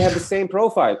most of them, they have the same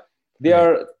profile. They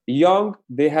are young,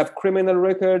 they have criminal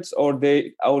records, or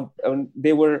they don't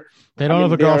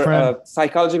have a girlfriend,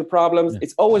 psychological problems.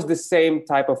 It's always the same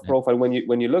type of profile when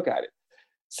you look at it.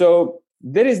 So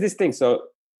there is this thing. So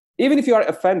even if you are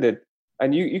offended,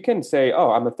 and you can say,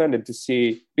 oh, I'm offended to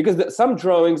see, because some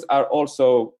drawings are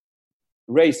also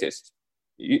racist.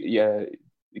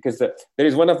 Because there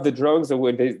is one of the drawings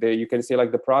where you can see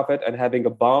like the prophet and having a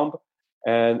bomb,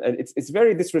 and it's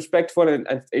very disrespectful,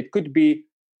 and it could be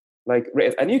like,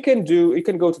 and you can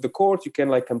go to the court, you can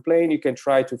like complain, you can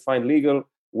try to find legal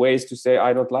ways to say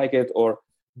I don't like it,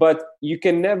 but you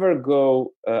can never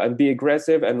go and be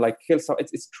aggressive and like kill someone.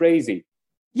 It's crazy.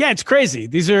 Yeah, it's crazy.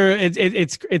 These are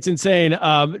it's insane.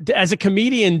 As a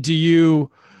comedian, do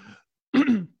you?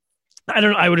 I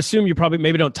don't know. I would assume you probably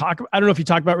maybe don't talk. I don't know if you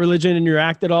talk about religion in your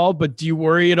act at all, but do you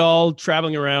worry at all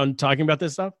traveling around talking about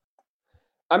this stuff?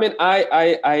 I mean,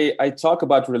 I talk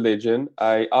about religion.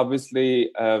 I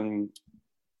obviously I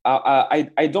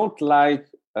don't like.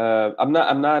 I'm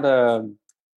not.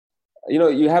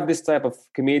 You have this type of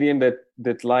comedian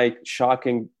that like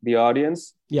shocking the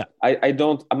audience. Yeah.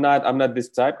 I'm not this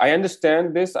type. I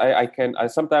understand this.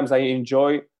 Sometimes I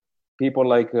enjoy people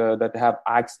like that have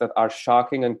acts that are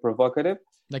shocking and provocative.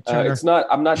 Like I'm not.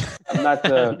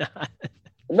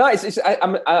 No,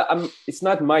 it's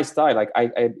not my style. Like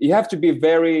you have to be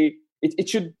very. It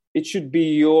should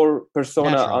be your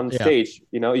persona natural, on stage.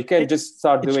 You can't just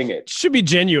start doing it. It should be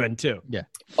genuine too. Yeah.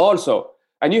 Also.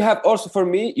 And you have also, for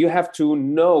me, you have to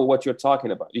know what you're talking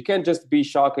about. You can't just be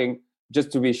shocking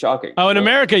just to be shocking. Oh, in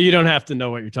America, you don't have to know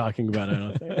what you're talking about. I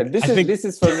don't think. And this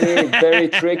is for me very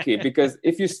tricky, because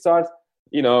if you start,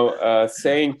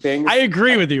 saying things. I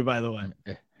agree with you, by the way.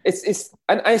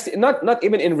 And I see, not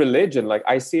even in religion. Like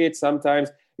I see it sometimes.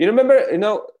 Remember,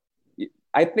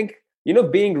 I think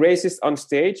being racist on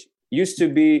stage used to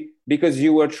be because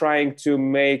you were trying to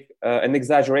make an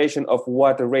exaggeration of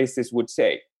what a racist would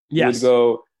say. Yes. You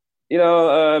would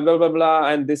go, blah, blah, blah.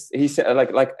 And this, he said,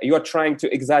 like you're trying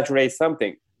to exaggerate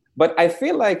something. But I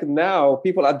feel like now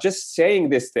people are just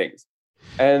saying these things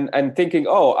and thinking,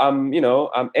 oh, I'm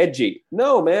edgy.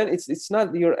 No, man, it's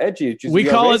not you're edgy. We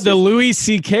call it the Louis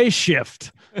C.K.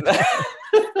 shift.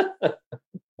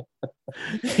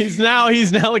 He's now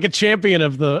like a champion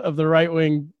of the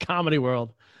right-wing comedy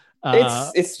world.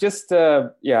 It's just I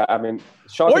mean,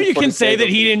 or you can say that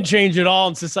he didn't change at all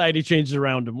and society changed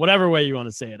around him, whatever way you want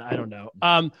to say it. I don't know.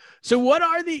 So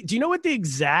do you know what the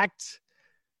exact,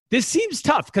 this seems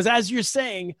tough because as you're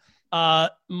saying,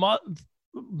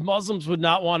 Muslims would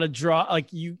not want to draw,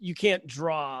 like you can't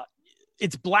draw,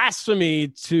 it's blasphemy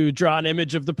to draw an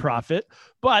image of the prophet,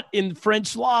 but in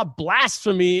French law,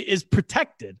 blasphemy is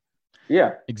protected.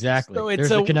 Yeah, exactly. So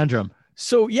there's a conundrum.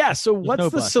 So what's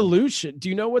the solution? Do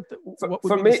you know what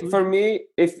for me,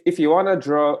 if you want to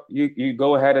draw, you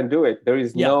go ahead and do it. There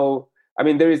is no, I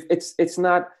mean, it's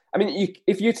not, I mean,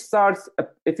 if you start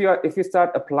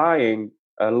applying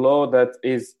a law that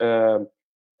is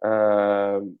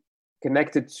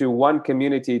connected to one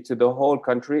community to the whole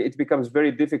country, it becomes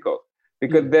very difficult,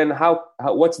 because then how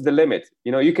what's the limit?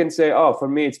 You can say, oh, for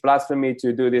me it's blasphemy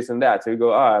to do this and that. So you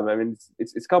go, I mean,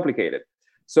 it's complicated.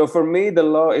 So for me, the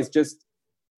law is just,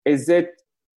 is it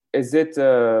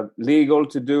legal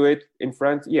to do it in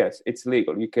France? Yes, it's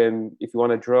legal. You can, if you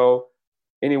want to draw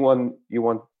anyone you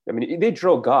want. I mean, they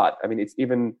draw God. I mean,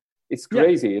 it's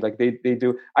crazy. Yeah. Like they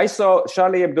do. I saw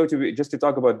Charlie Hebdo, just to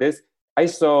talk about this. I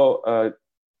saw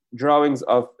drawings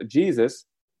of Jesus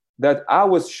that I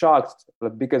was shocked,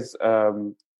 because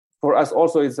for us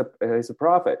also he's a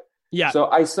prophet. Yeah. So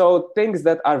I saw things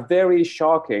that are very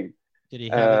shocking. Did he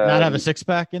not have a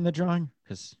six-pack in the drawing?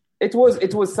 Because it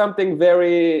was something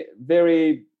very,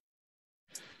 very,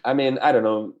 I mean, I don't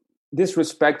know,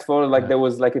 disrespectful. Like there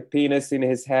was like a penis in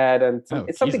his head, and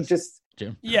it's something just,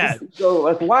 Jim. Yeah. So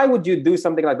like, why would you do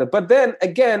something like that? But then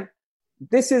again,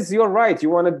 this is your right. You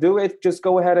want to do it, just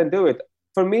go ahead and do it.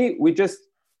 For me,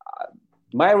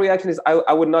 my reaction is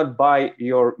I would not buy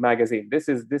your magazine. This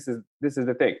is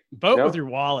the thing. Vote with your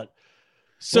wallet.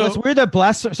 So it's weird that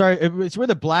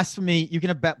blasphemy, you can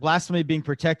have blasphemy being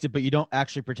protected, but you don't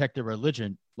actually protect the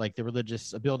religion, like the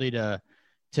religious ability to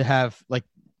have like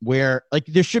wear, like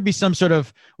there should be some sort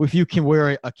of, if you can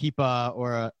wear a kippah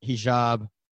or a hijab,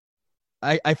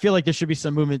 I feel like there should be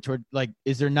some movement toward, like,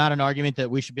 is there not an argument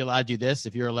that we should be allowed to do this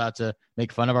if you're allowed to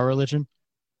make fun of our religion?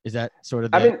 Is that sort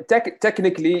of? I mean,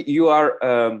 technically, you are.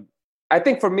 I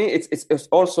think for me, it's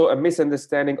also a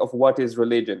misunderstanding of what is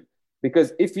religion.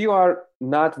 Because if you are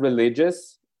not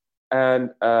religious,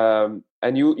 and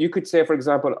you could say, for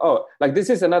example, oh, like this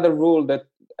is another rule that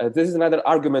this is another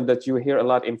argument that you hear a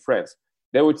lot in France.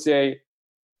 They would say,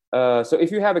 so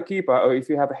if you have a kippah or if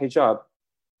you have a hijab,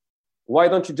 why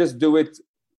don't you just do it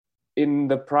in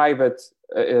the private,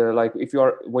 like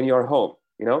when you're home,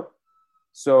 you know?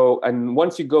 So, and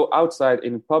once you go outside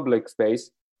in public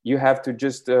space, you have to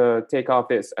just take off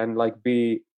this and like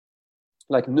be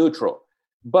like neutral.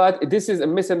 But this is a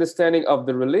misunderstanding of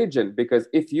the religion, because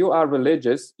if you are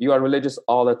religious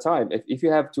all the time. If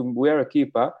you have to wear a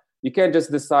kippah, you can't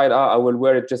just decide, I will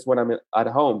wear it just when I'm at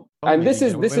home. And this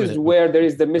is where there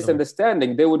is the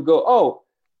misunderstanding. They would go, oh,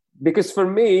 because for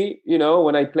me, you know,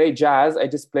 when I play jazz, I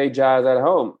just play jazz at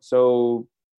home. So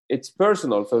it's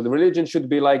personal. So the religion should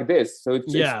be like this. So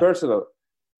it's personal.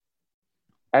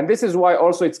 And this is why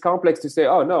also it's complex to say,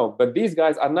 oh, no, but these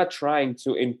guys are not trying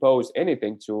to impose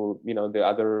anything to, you know, the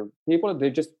other people. They're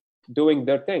just doing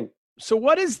their thing. So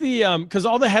what is the, because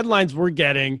all the headlines we're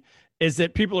getting is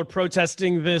that people are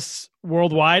protesting this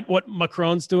worldwide, what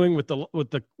Macron's doing with the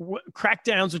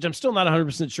crackdowns, which I'm still not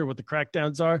 100% sure what the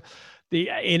crackdowns are.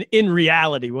 In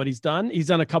reality, what he's done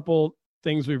a couple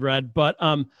things we've read, but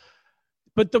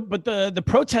the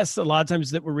protests a lot of times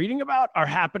that we're reading about are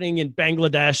happening in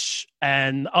Bangladesh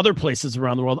and other places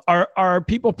around the world. Are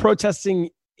people protesting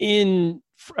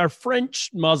are French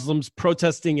Muslims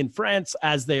protesting in France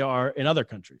as they are in other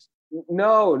countries?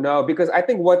 No, because I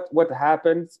think what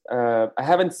happened, I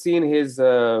haven't seen his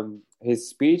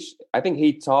speech. I think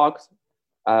he talked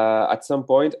at some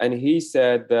point, and he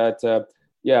said that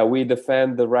we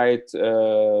defend the right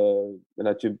to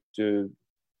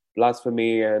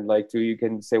blasphemy, and like you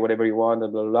can say whatever you want,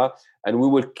 and blah, blah, blah. And we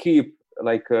would keep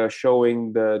like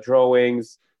showing the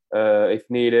drawings if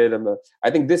needed. And I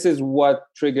think this is what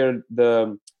triggered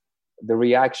the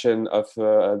reaction of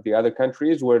the other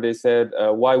countries, where they said,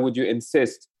 why would you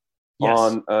insist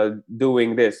on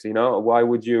doing this? You know, why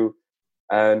would you?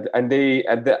 And they,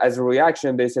 as a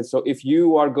reaction, they said, so if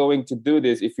you are going to do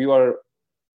this, if you are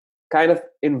kind of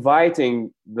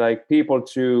inviting like people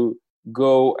to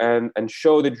go and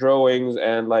show the drawings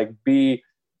and like be,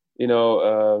 you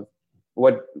know,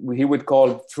 what he would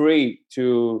call free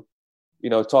to, you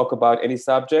know, talk about any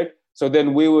subject. So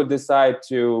then we would decide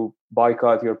to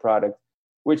boycott your product,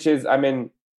 which is, I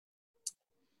mean,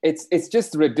 it's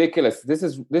just ridiculous. This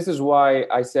is why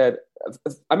I said,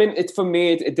 I mean, it's for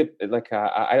me,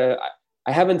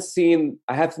 I haven't seen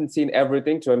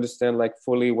everything to understand like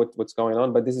fully what's going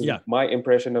on, but this is my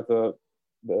impression of the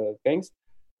things.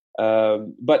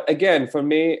 But again, for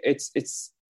me,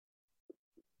 it's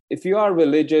if you are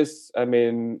religious, I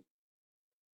mean,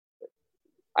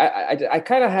 I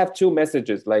kind of have two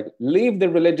messages, like leave the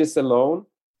religious alone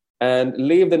and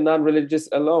leave the non-religious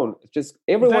alone. It's just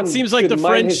everyone. That seems like the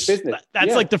French.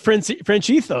 That's like the French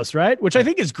ethos, right? Which I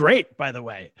think is great, by the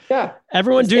way. Yeah,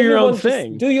 everyone do your own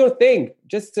thing. Do your thing.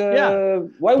 Just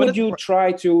why would you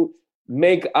try to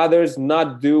make others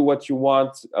not do what you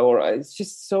want? Or it's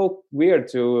just so weird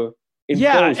to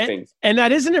impose things. And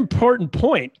that is an important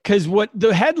point, because what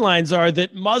the headlines are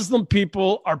that Muslim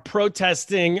people are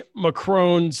protesting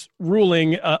Macron's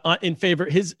ruling in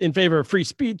favor of free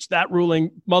speech. That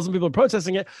ruling, Muslim people are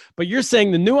protesting it. But you're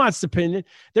saying the nuanced opinion.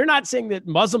 They're not saying that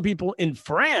Muslim people in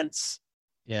France.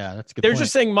 Yeah, that's a good. They're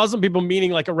just saying Muslim people,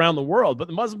 meaning like around the world. But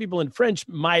the Muslim people in French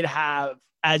might have,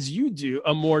 as you do,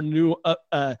 a more new,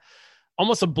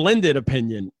 almost a blended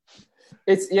opinion.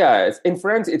 It's in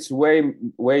France. It's way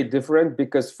different,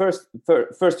 because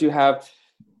first you have.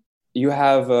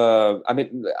 I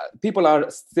mean, people are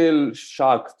still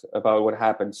shocked about what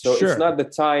happened, so it's not the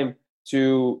time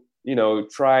to, you know,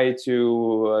 try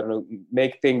to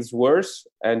make things worse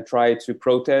and try to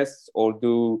protest or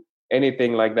do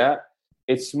anything like that.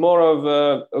 It's more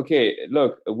of okay,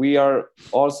 look, we are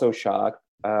also shocked,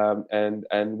 and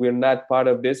we're not part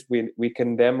of this. We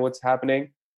condemn what's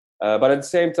happening, but at the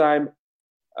same time,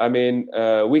 I mean,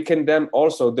 we condemn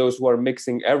also those who are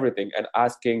mixing everything and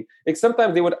asking. Like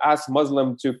sometimes they would ask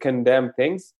Muslim to condemn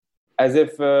things as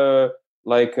if it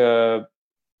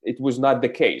was not the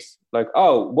case. Like,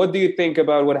 oh, what do you think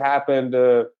about what happened?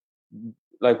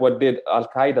 Like, what did Al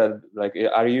Qaeda? Like,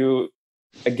 are you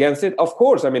against it? Of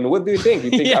course. I mean, what do you think?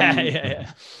 You think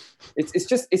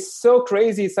It's so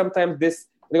crazy sometimes. This,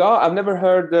 like, oh, I've never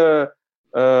heard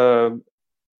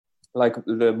like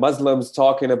the Muslims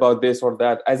talking about this or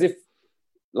that, as if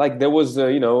like there was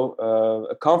a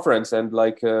conference and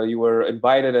like you were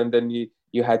invited and then you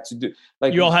had to do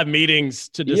like you all have meetings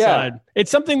to decide. It's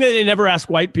something that they never ask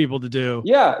white people to do.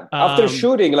 Yeah, after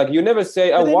shooting, like you never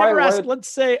say, let's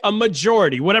say a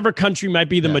majority, whatever country might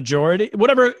be the majority,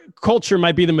 whatever culture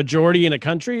might be the majority in a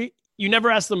country. You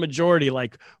never ask the majority,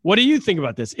 like, what do you think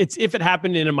about this? It's if it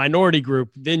happened in a minority group,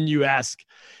 then you ask.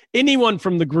 Anyone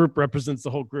from the group represents the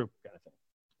whole group. Kind of thing.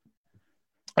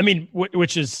 I mean,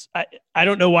 which is, I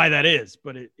don't know why that is,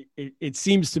 but it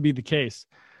seems to be the case.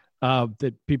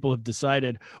 That people have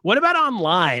decided. What about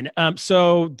online? I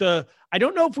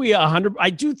don't know if I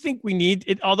do think we need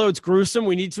it, although it's gruesome,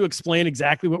 we need to explain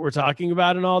exactly what we're talking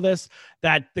about in all this,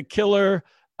 that the killer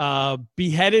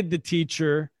beheaded the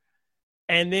teacher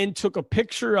and then took a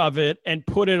picture of it and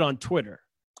put it on Twitter.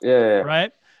 Yeah.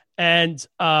 Right. And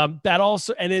that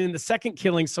also, and then in the second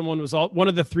killing, one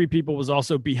of the three people was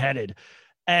also beheaded.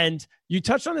 And you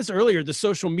touched on this earlier, the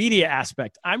social media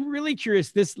aspect. I'm really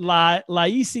curious, this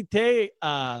laïcité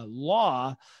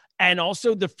law, and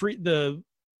also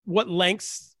what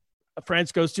lengths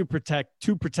France goes to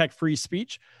protect free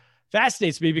speech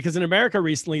fascinates me, because in America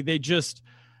recently, they just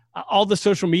all the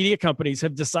social media companies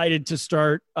have decided to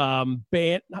start not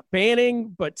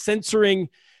banning, but censoring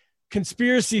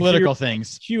political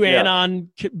things, QAnon,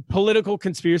 political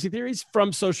conspiracy theories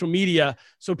from social media,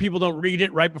 so people don't read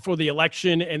it right before the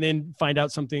election and then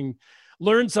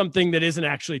learn something that isn't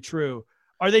actually true.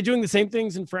 Are they doing the same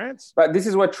things in France? But this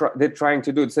is what they're trying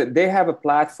to do. So they have a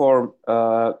platform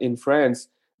in France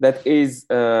that is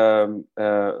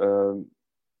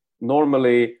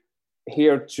normally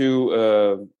here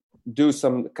to do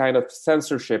some kind of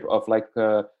censorship of like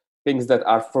things that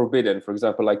are forbidden. For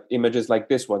example, like images like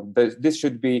this one. This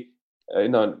should be,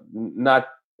 not.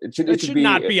 It should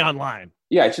not be online.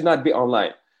 Yeah, it should not be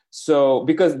online. So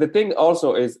because the thing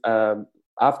also is,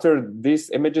 after these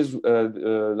images,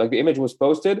 like the image was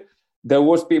posted, there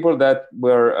was people that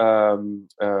were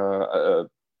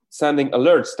sending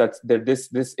alerts that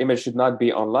this image should not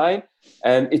be online,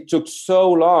 and it took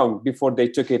so long before they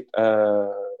took it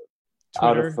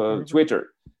out of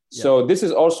Twitter. Yeah. So this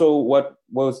is also what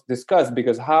was discussed,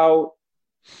 because how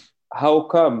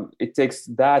come it takes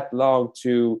that long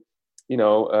to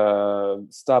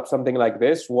stop something like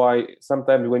this? Why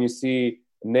sometimes when you see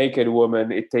a naked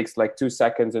woman, it takes like 2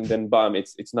 seconds and then bam,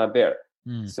 it's not there.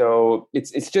 So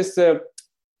it's just it's a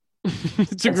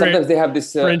great sometimes they have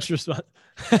this French response.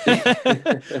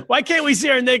 Why can't we see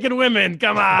our naked women?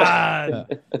 Come on.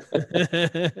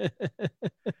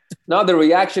 No, the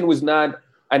reaction was not.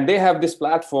 And they have this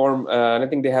platform, and I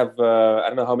think they have, I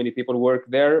don't know how many people work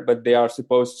there, but they are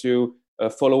supposed to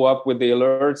follow up with the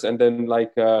alerts and then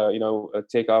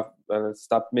take off and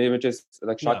stop images,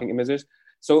 like shocking images.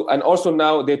 So, and also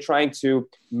now they're trying to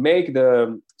make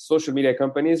the social media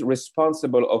companies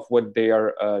responsible of what they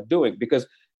are doing, because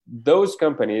those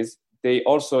companies, they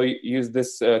also use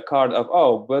this card of,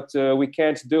 we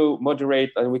can't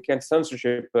moderate and we can't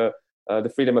censorship the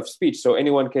freedom of speech. So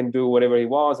anyone can do whatever he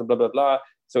wants and blah, blah, blah.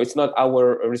 So it's not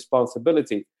our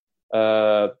responsibility.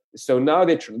 So now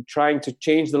they're trying to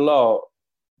change the law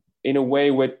in a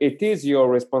way where it is your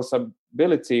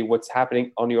responsibility what's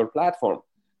happening on your platform.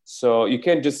 So you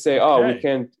can't just say,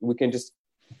 we can just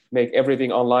make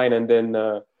everything online and then.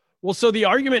 Well, so the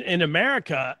argument in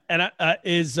America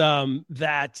is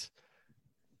that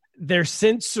they're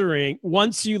censoring.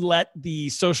 Once you let the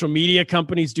social media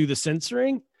companies do the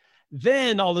censoring,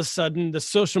 then all of a sudden the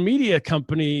social media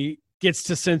company gets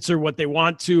to censor what they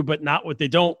want to, but not what they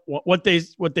don't, what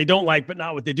they don't like, but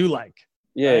not what they do like.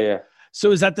 Yeah, right? Yeah.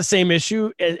 So is that the same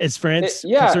issue as France?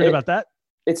 Concerned about that?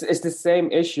 It's the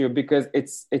same issue, because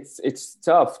it's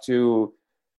tough to.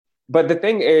 But the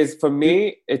thing is, for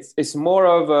me, it's more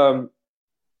of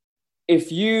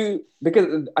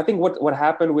because I think what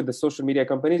happened with the social media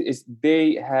companies is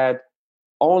they had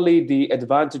only the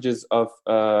advantages of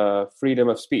freedom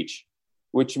of speech,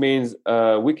 which means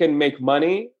we can make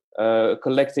money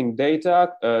collecting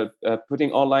data,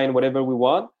 putting online whatever we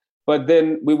want, but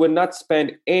then we would not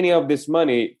spend any of this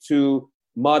money to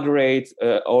moderate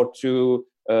or to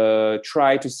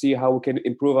try to see how we can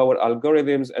improve our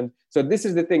algorithms. And so this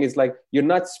is the thing, is like you're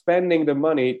not spending the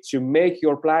money to make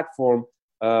your platform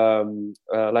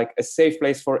like a safe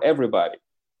place for everybody.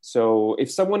 So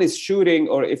if someone is shooting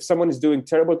or if someone is doing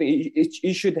terrible things,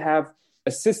 you should have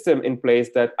a system in place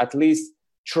that at least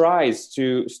tries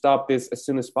to stop this as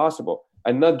soon as possible,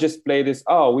 and not just play this,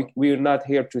 we're not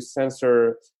here to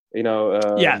censor,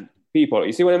 people.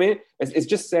 You see what I mean? It's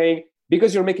just saying,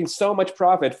 because you're making so much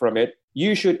profit from it,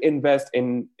 you should invest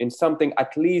in something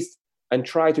at least and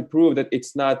try to prove that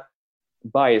it's not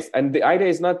biased. And the idea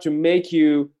is not to make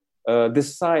you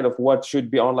decide of what should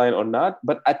be online or not,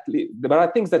 but at least there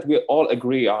are things that we all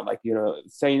agree on, like,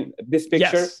 saying this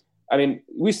picture. Yes. I mean,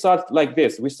 we start like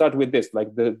this. We start with this,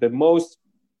 like the most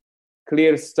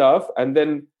clear stuff, and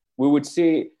then we would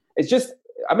see. It's just,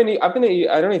 I don't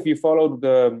know if you followed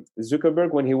the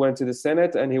Zuckerberg when he went to the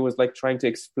Senate and he was like trying to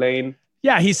explain.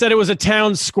 Yeah, he said it was a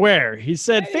town square. He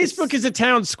said Facebook is a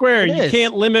town square. You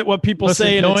can't limit what people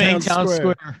say in a town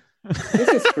square. This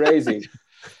is crazy.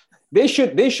 They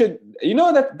should.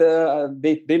 That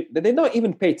they don't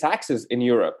even pay taxes in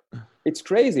Europe. It's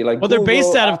crazy. Like, well, they're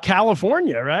based out of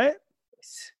California, right?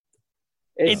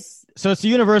 So it's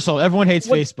universal. Everyone hates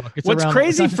Facebook. What's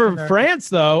crazy for France,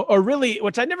 though, or really,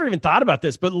 which I never even thought about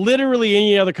this, but literally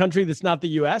any other country that's not the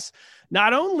U.S.,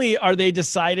 not only are they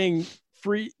deciding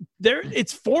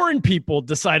it's foreign people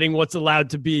deciding what's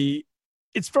allowed to be.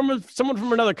 It's from someone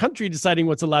from another country deciding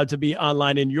what's allowed to be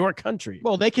online in your country.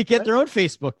 Well, they could get their own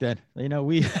Facebook then. They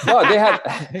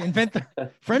have invent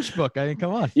the French book. I mean,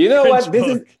 come on. You know French what?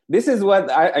 book. This is what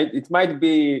it might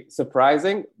be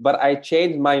surprising, but I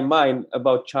changed my mind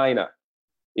about China.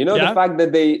 The fact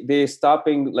that they're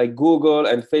stopping like Google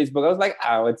and Facebook. I was like,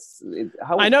 how?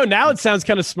 I know now it sounds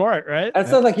kind of smart, right? It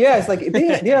sounds like, it's like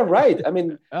they are right. I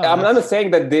mean, I'm not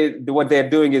saying that what they're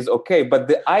doing is okay, but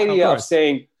the idea of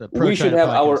saying we should have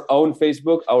our own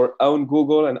Facebook, our own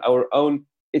Google, and our own.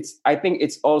 I think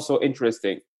it's also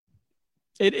interesting.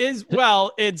 It is.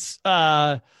 Well, it's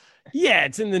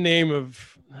it's in the name of.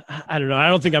 I don't know. I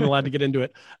don't think I'm allowed to get into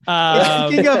it.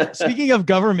 Speaking of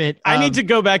government, I need to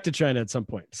go back to China at some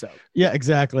point. So yeah,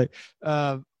 exactly.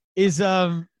 Is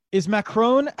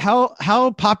Macron,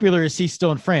 how popular is he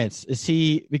still in France? Is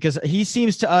he, because he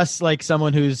seems to us like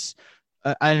someone who's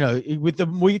I don't know,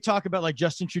 we talk about like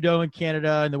Justin Trudeau in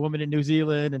Canada and the woman in New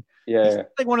Zealand, and he's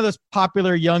like one of those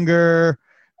popular younger.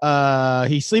 He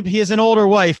has an older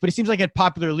wife, but he seems like a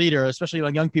popular leader, especially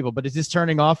among young people. But is this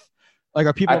turning off? Like,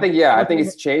 are people? I think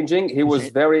it's changing. He was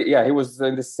he was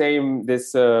in the same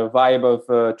vibe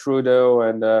of Trudeau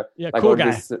and cool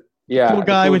guy. Cool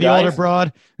guy with the older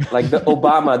broad, like the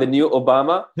Obama, the new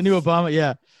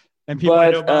Obama, and people.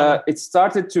 But it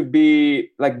started to be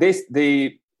like this.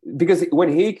 Because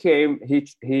when he came,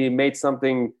 he made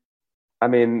something. I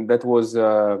mean, that was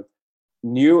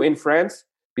new in France,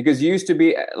 because you used to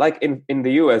be like in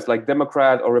the US, like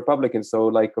Democrat or Republican, so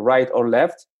like right or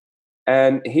left.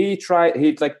 And he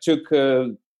took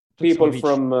people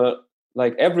from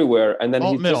like everywhere, and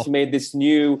then just made this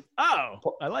new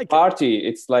party.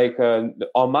 It's like En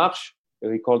Marche.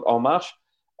 We call it En Marche,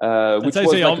 which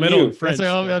was like new.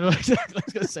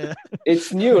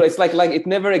 It's new. It's like it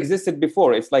never existed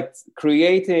before. It's like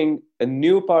creating a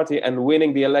new party and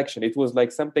winning the election. It was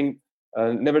like something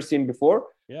never seen before.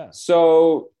 Yeah.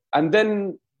 So, and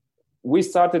then we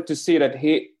started to see that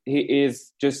he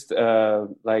is just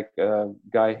like a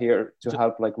guy here to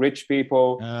help like rich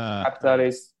people,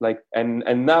 capitalists, like, and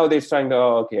now they're trying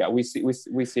to we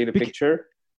see the picture.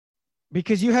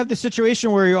 Because you have the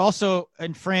situation where you're also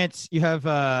in France, you have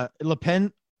Le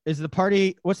Pen is the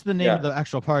party. What's the name of the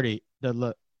actual party? Is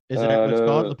it what's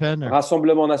called Le Pen? Or?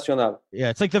 Rassemblement National. Yeah,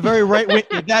 it's like the very right wing.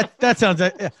 that sounds.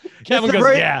 Kevin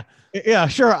goes, yeah,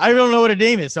 sure. I don't know what a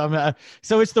name is.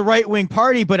 So it's the right wing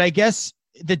party, but I guess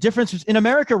the difference is in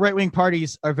America, right wing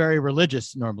parties are very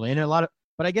religious normally, and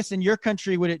but I guess in your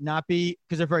country, would it not be,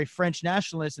 because they're very French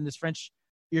nationalists, and this French,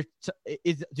 do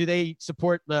they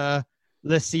support the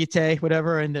Cité,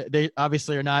 whatever, and they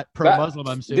obviously are not pro-Muslim.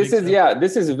 I'm assuming.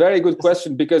 This is a very good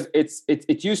question, because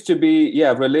it used to be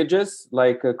religious,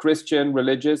 like Christian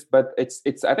religious, but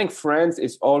it's I think France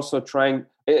is also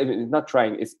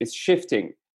it's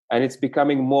shifting, and it's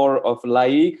becoming more of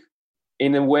laïque,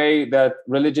 in a way that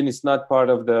religion is not part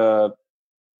of the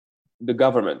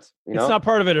government. It's not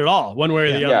part of it at all, one way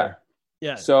or the other.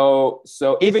 Yeah. So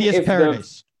even if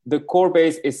the core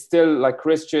base is still like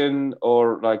Christian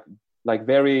or like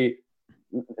very,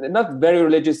 not very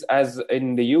religious as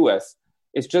in the US,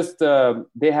 it's just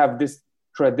they have this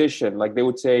tradition. Like they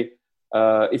would say,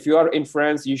 if you are in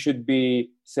France, you should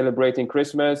be celebrating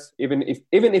Christmas, even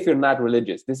if you're not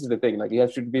religious. This is the thing. Like you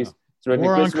should be celebrating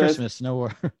war Christmas. On Christmas, no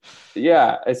war.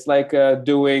 Yeah, it's like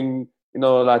doing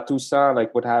La Toussaint,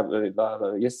 like what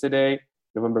happened yesterday,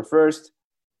 November 1st,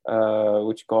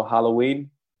 which you call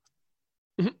Halloween.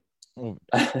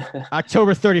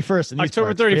 October 31st.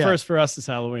 October 31st for us is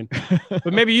Halloween,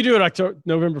 but maybe you do it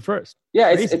November 1st. Yeah,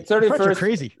 it's 31st.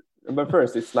 Crazy. November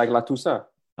 1st. It's like La Toussaint.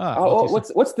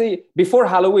 What's the before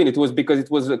Halloween? It was because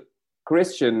it was a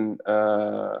Christian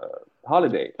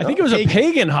holiday. I think it was a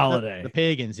pagan holiday. The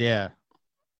pagans, yeah.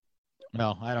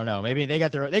 No, I don't know. Maybe they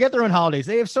got their own holidays.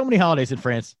 They have so many holidays in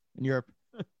France, in Europe.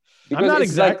 Because not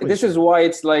it's exactly like, this sure. is why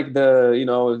it's like the,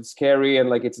 it's scary and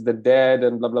like it's the dead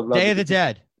and blah blah blah. Day of the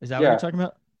Dead. Is that what Yeah. you're talking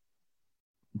about?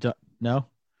 No.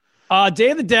 Day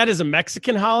of the Dead is a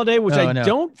Mexican holiday, which Oh, I no.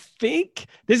 don't think.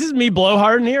 This is me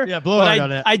blowharding here. Yeah, but blowhard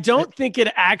on it. I don't think it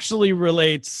actually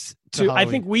relates To to. I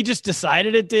Halloween. think we just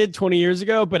decided it did 20 years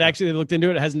ago, but actually they looked into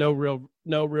it. It has no real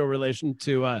relation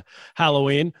to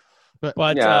Halloween.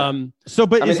 But Yeah. So,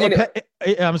 but I mean,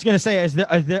 I was going to say,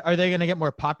 are they going to get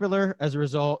more popular as a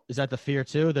result? Is that the fear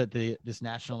too, that this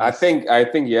nationalist? I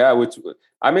think, yeah. Which,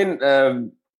 I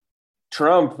mean,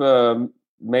 Trump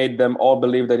made them all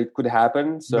believe that it could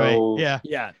happen. So Right. Yeah.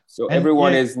 yeah. So And,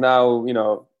 everyone yeah. is now,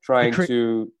 trying cre-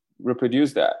 to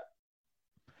reproduce that.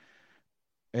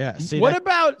 Yeah. See, What that-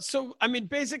 about, so, I mean,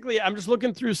 basically, I'm just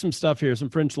looking through some stuff here, some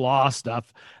French law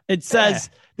stuff. It says,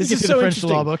 you this get is to so the French interesting.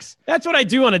 law books. That's what I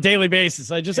do on a daily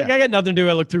basis. I Yeah. got nothing to do.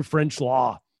 I look through French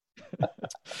law. It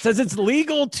says it's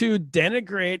legal to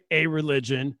denigrate a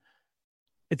religion.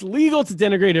 It's legal to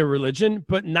denigrate a religion,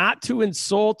 but not to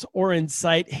insult or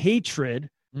incite hatred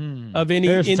of any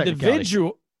There's a technicality.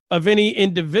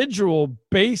 individual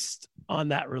based on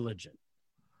that religion.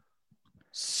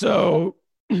 So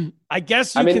I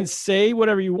guess you can say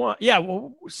whatever you want. Yeah.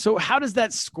 Well, so how does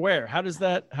that square? How do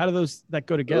those that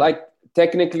go together? Like,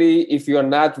 technically, if you're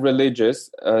not religious,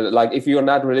 if you're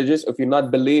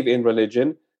not believe in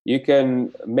religion, you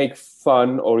can make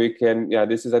fun, or you can,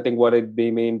 this is, I think, what they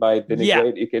mean by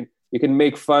denigrate. You can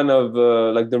make fun of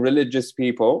like the religious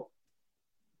people,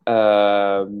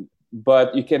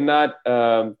 but you cannot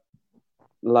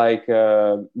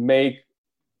make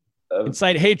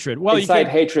incite hatred. Well, you incite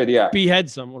can hatred. Yeah, behead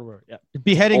someone. Yeah.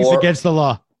 Beheadings Or- against the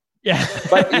law. Yeah.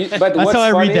 but That's what's how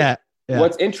I funny, read that. Yeah.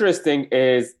 What's interesting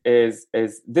is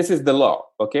this is the law,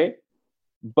 okay?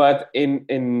 But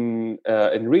in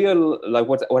real, like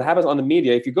what happens on the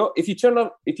media, if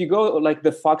you go like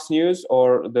the Fox News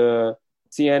or the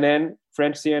CNN,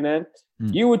 French CNN,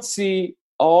 you would see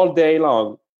all day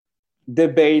long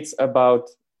debates about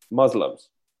Muslims.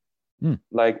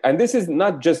 Like, and this is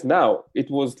not just now. It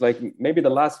was like maybe the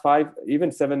last 5,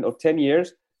 even 7 or 10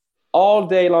 years, all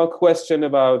day long question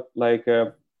about like.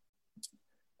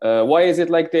 Why is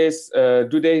it like this?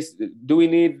 Do we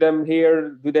need them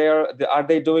here? Are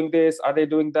they doing this? Are they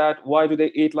doing that? Why do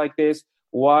they eat like this?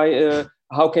 Why?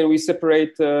 How can we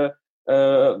separate?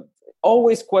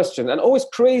 Always question, and always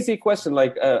crazy question.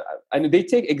 Like, and they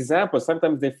take examples.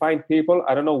 Sometimes they find people,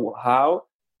 I don't know how,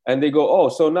 and they go, "Oh,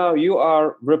 so now you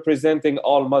are representing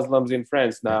all Muslims in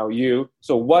France. Now you.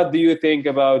 So what do you think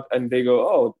about?" And they go,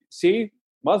 "Oh, see,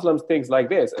 Muslims think like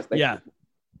this." It's like, Yeah.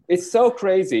 It's so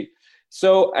crazy.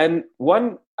 So, and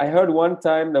I heard one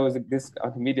time there was this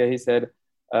on the media, he said,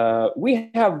 we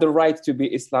have the right to be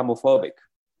Islamophobic.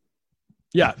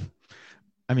 Yeah.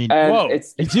 I mean, And Whoa.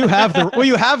 you have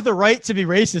you have the right to be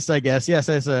racist, I guess. Yes,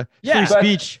 as a Yeah. free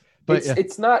speech. But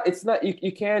it's not,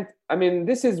 you can't, I mean,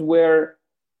 this is where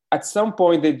at some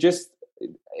point they just,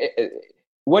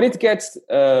 when it gets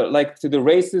like to the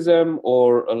racism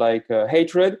or like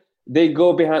hatred, they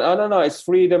go behind, oh, no, it's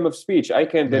freedom of speech. I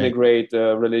can denigrate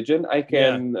religion. I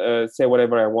can say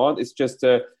whatever I want. It's just,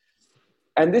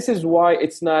 and this is why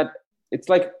it's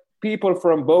like people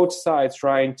from both sides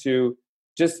trying to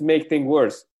just make things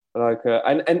worse. Like,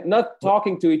 and not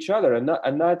talking to each other and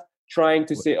not trying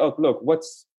to say, oh, look,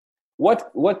 what's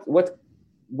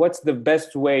the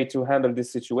best way to handle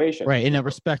this situation? right, in a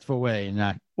respectful way, and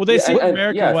not Well, they say in and-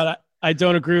 America, yes. what I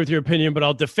don't agree with your opinion, but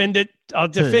I'll defend it. I'll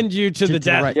defend you to the the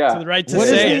death, right. Yeah. to the right to What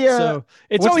is say the, it. So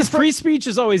it's what's always the free speech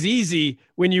is always easy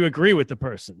when you agree with the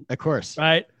person, of course.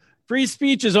 right? Free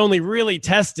speech is only really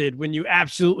tested when you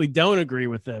absolutely don't agree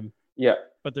with them, Yeah.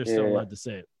 but they're still Yeah. allowed to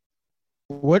say it.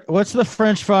 What's the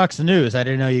French Fox News? I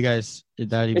didn't know you guys did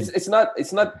that even.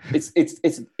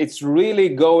 It's really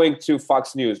going to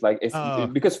Fox News, like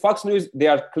because Fox News, they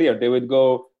are clear. They would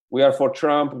go, we are for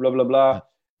Trump, blah blah blah.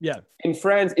 Yeah. In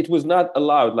France, it was not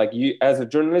allowed. Like, you, as a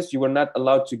journalist, you were not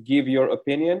allowed to give your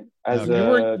opinion. As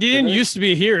Okay. You didn't used to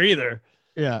be here either.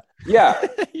 yeah. Yeah.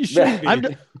 You shouldn't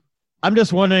be. I'm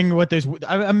just wondering what there's.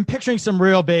 I'm picturing some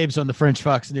real babes on the French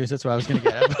Fox News. That's what I was going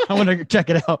to get at. I want to check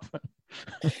it out.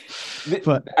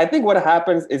 But I think what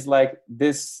happens is like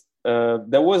this.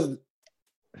 There was,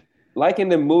 like in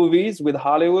the movies with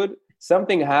Hollywood,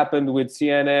 something happened with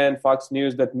CNN, Fox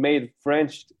News that made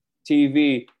French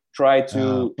TV try to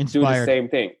do the inspired. same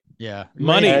thing. yeah,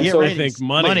 Money. And Yeah, so- I think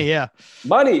money. yeah.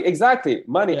 Money, exactly,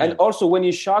 money. Yeah. And also when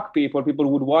you shock people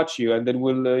would watch you and then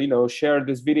will share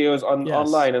these videos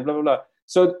online and blah blah blah.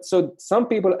 So some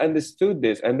people understood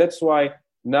this, and that's why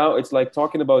now it's like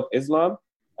talking about Islam.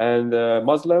 and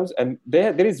Muslims, and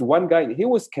there is one guy. He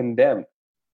was condemned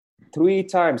 3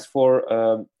 times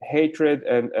for hatred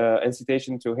and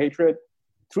incitation to hatred,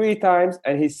 3 times,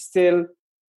 and he's still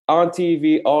on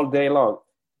TV all day long.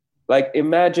 Like,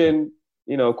 imagine,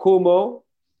 Cuomo.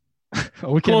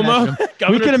 We can imagine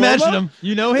him. We can imagine him.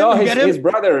 You know him? No, You get him? his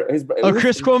brother.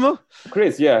 Chris Cuomo?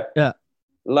 Chris, yeah. Yeah.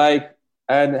 Like,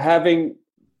 and having,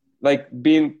 like,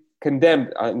 been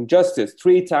condemned on justice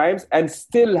 3 times and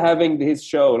still having his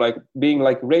show, like, being,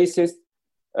 like, racist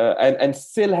and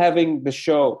still having the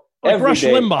show like every Rush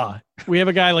day. Limbaugh. We have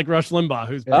a guy like Rush Limbaugh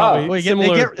who's probably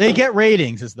similar. They get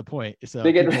ratings is the point. So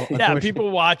They get- People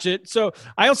watch it. So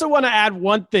I also want to add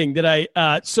one thing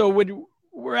that so when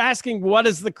we're asking what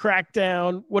is the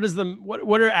crackdown, what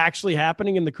are actually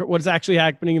happening what is actually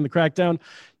happening in the crackdown?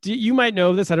 You might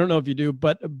know this. I don't know if you do,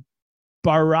 but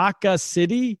Baraka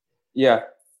City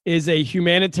is a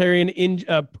humanitarian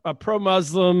a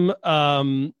pro-Muslim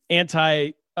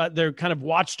they're kind of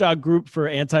watchdog group for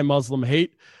anti-Muslim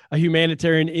hate, a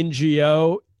humanitarian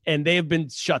NGO, and they have been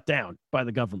shut down by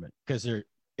the government because they're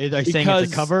saying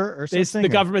it's a cover or something. The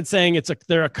government's saying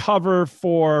they're a cover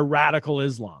for radical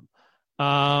Islam.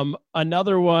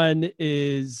 Another one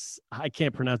is, I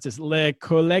can't pronounce this, Le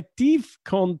Collectif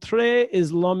contre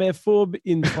Islamophobe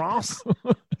in France.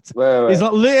 Wait.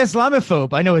 Le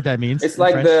Islamophobe. I know what that means. It's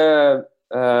like French.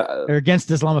 They're against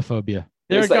Islamophobia.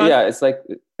 It's like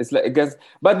against.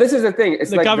 But this is the thing.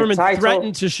 It's the like government the title,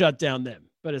 threatened to shut down them,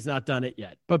 but it's not done it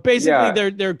yet. But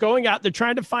basically, they're going out. They're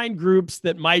trying to find groups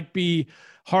that might be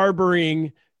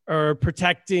harboring or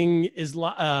protecting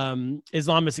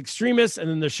Islamist extremists, and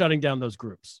then they're shutting down those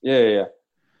groups. Yeah.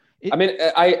 I mean,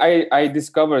 I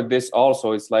discovered this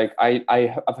also. It's like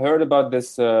I've heard about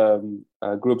this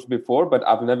groups before, but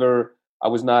I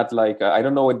was not like I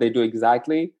don't know what they do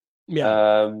exactly.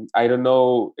 Yeah. I don't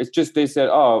know. It's just they said,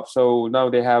 so now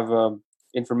they have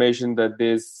information that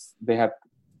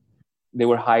they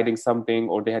were hiding something,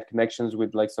 or they had connections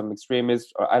with like some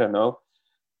extremists, or I don't know.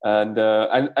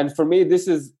 And for me, this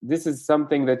is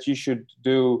something that you should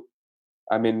do.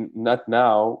 I mean, not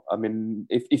now. I mean,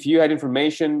 if you had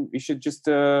information, you should just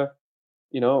I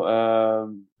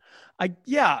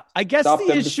guess stop the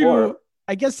them issue. before.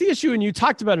 I guess the issue, and you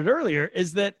talked about it earlier,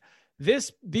 is that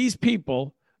these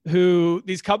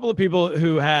couple of people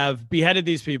who have beheaded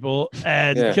these people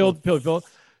and killed people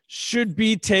should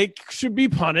be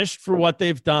punished for what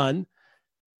they've done.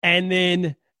 And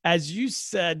then, as you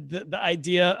said, the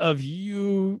idea of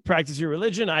you practice your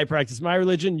religion, I practice my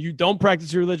religion, you don't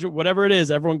practice your religion, whatever it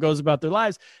is, everyone goes about their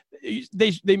lives.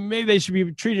 They should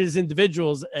be treated as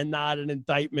individuals and not an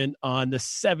indictment on the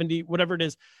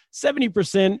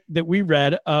 70% that we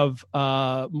read of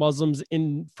Muslims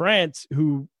in France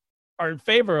who are in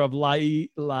favor of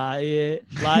laïcité.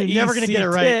 You're never going to get it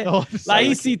right.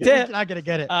 Laïcité. You're not going to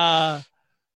get it.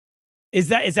 Is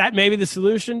that maybe the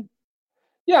solution?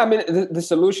 Yeah, I mean, the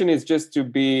solution is just to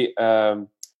be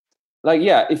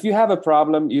if you have a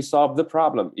problem, you solve the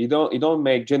problem. You don't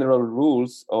make general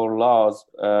rules or laws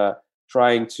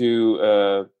trying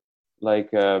to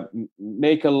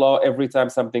make a law every time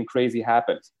something crazy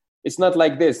happens. It's not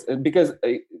like this, because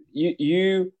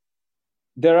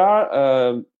there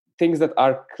are things that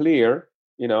are clear.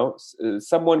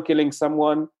 Someone killing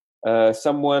someone,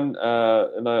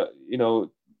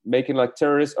 making like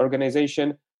terrorist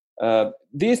organization.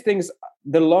 These things,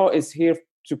 the law is here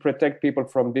to protect people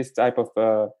from this type of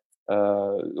kind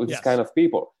of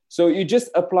people. So you just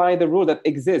apply the rule that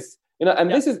exists.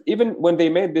 This is even when they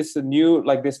made this new,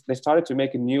 like this, they started to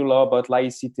make a new law about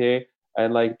laïcité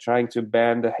and like trying to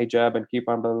ban the hijab and keep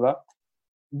on blah blah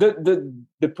blah.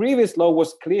 The previous law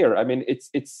was clear. I mean,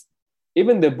 it's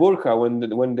even the burqa,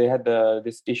 when they had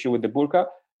this issue with the burqa,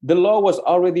 the law was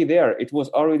already there. It was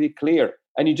already clear.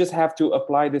 And you just have to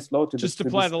apply this law to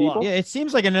apply the law. Yeah, it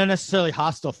seems like an unnecessarily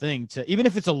hostile thing even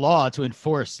if it's a law to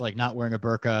enforce, like not wearing a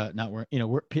burqa, not wearing,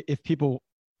 if people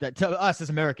that to us as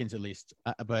Americans at least.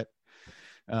 But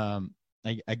do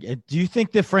you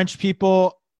think the French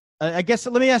people? I guess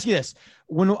let me ask you this: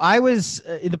 when I was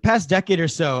in the past decade or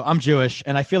so, I'm Jewish,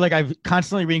 and I feel like I've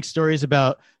constantly reading stories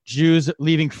about Jews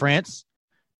leaving France.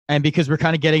 And because we're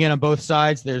kind of getting it on both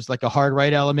sides, there's like a hard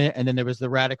right element, and then there was the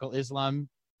radical Islam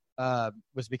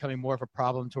was becoming more of a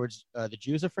problem towards the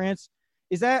Jews of France.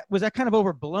 Was that kind of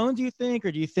overblown, do you think?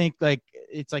 Or do you think like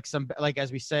it's like some, like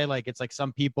as we say, like it's like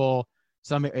some people,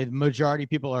 some majority of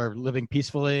people are living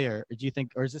peacefully, or do you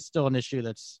think, or is this still an issue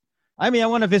that's, I mean, I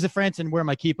want to visit France and wear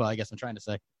my kippah, I guess I'm trying to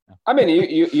say. I mean,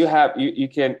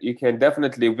 you can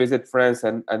definitely visit France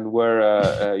and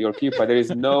wear your kippah. There is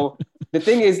no, the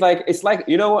thing is like, it's like,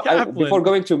 before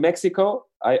going to Mexico,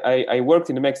 I worked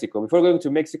in Mexico. Before going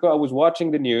to Mexico, I was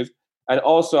watching the news, and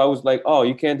also I was like, oh,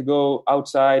 you can't go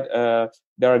outside.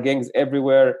 There are gangs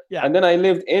everywhere. Yeah. And then I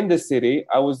lived in the city.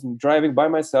 I was driving by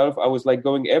myself. I was like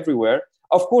going everywhere.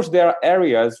 Of course, there are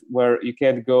areas where you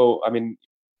can't go. I mean,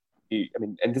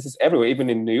 and this is everywhere, even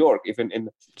in New York, even in.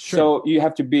 Sure. So you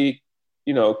have to be,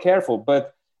 careful.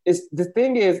 But the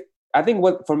thing is, I think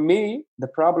for me, the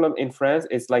problem in France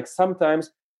is like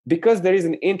sometimes because there is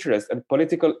an interest and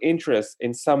political interest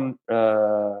in some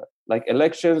like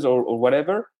elections or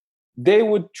whatever, they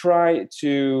would try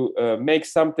to make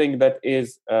something that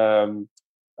is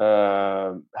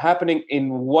happening in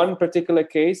one particular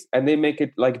case, and they make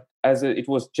it like it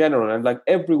was general and like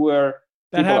everywhere.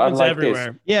 That people happens are like everywhere.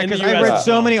 This. Yeah, In the because I've US read as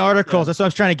so well. many articles. Yeah. That's what I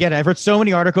was trying to get at. I've read so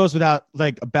many articles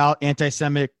about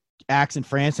anti-Semitic acts in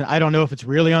France, and I don't know if it's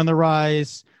really on the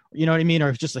rise. You know what I mean? Or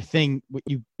if it's just a thing.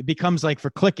 It becomes like for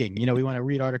clicking. We want to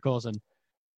read articles and.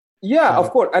 Yeah, So of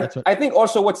course. And that's what- I think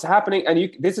also what's happening, and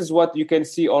this is what you can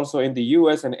see also in the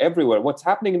US and everywhere. What's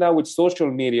happening now with social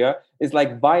media is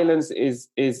like violence is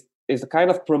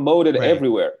kind of promoted Right.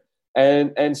 everywhere.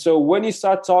 And so when you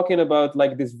start talking about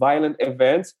like these violent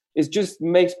events, it just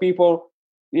makes people,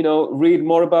 read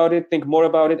more about it, think more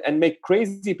about it, and make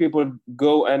crazy people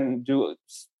go and do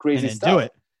crazy and then stuff. do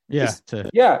it. Yeah. It's-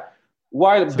 Yeah.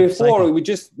 While It's a before cycle. we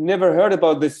just never heard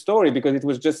about this story because it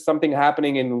was just something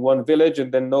happening in one village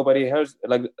and then nobody hears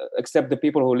except the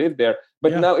people who live there.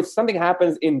 But Yeah. now if something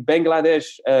happens in Bangladesh,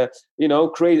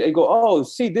 crazy, you go, oh,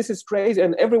 see, this is crazy,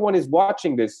 and everyone is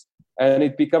watching this, and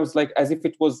it becomes like as if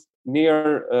it was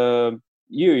near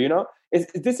you.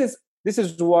 This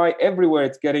is why everywhere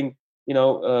it's getting,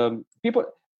 people.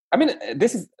 I mean,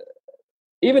 this is.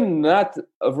 Even not,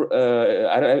 I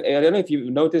don't know if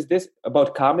you've noticed this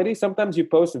about comedy. Sometimes you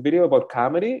post a video about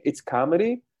comedy, it's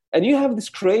comedy, and you have these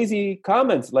crazy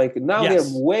comments. Like now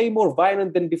Yes. they're way more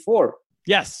violent than before.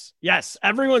 Yes.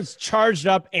 Everyone's charged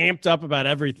up, amped up about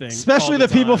everything. Especially all the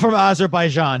people time. from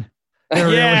Azerbaijan. They're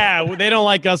really- Yeah, well, they don't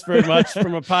like us very much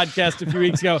from a podcast a few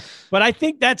weeks ago. But I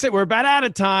think that's it. We're about out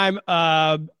of time.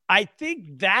 I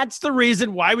think that's the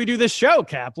reason why we do this show,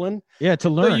 Kaplan. Yeah, to So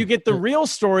learn. you get the real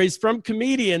stories from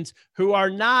comedians who are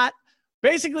not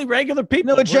basically regular people.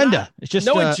 No We're agenda. not- It's just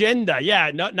no agenda.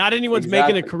 Yeah, not anyone's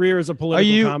making a Exactly. career as a political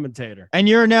you- commentator. And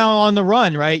you're now on the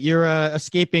run, right? You're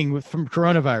escaping from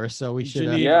coronavirus, so we should.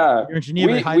 Geneva. Yeah, You're in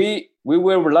Geneva. we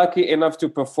were lucky enough to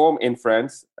perform in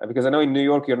France because I know in New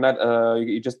York you're not.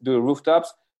 You just do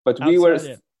rooftops, but we were. Outside,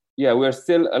 yeah. Yeah, we're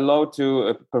still allowed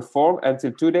to perform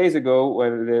until 2 days ago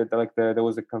when there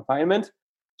was a confinement.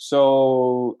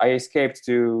 So I escaped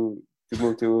to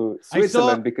move to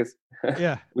Switzerland because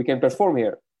Yeah, we can perform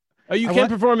here. Oh, you I can't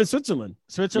want- perform in Switzerland.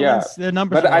 Switzerland's the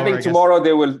numbers. But are I lower, think guess. tomorrow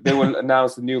they will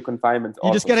announce a new confinement.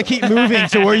 You just got to also, keep moving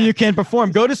to where you can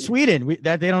perform. Go to Sweden.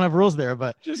 They don't have rules there,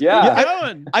 but Just Yeah. keep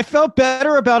going. I felt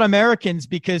better about Americans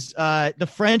because the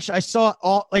French. I saw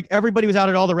everybody was out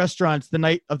at all the restaurants the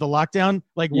night of the lockdown,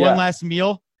 like Yeah. one last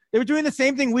meal. They were doing the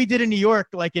same thing we did in New York,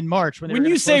 like in March. When When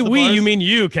you say we, you mean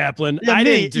you, Kaplan. yeah, I me.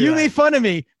 didn't do You that. made fun of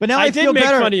me, but now I, I did feel make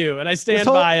better. fun of you, and I stand This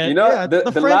whole- by it. You know, Yeah, the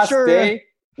the last French are, day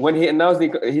when he announced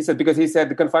he said because he said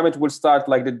the confinement will start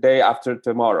like the day after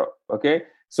tomorrow. Okay,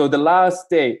 so the last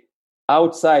day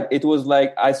outside, it was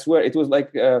like I swear it was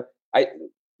like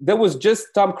there was just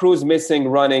Tom Cruise missing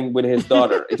running with his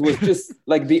daughter. It was just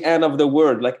like the end of the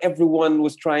world. Like everyone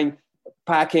was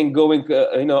packing, going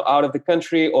out of the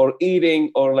country or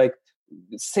eating or like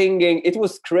singing. It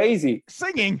was crazy.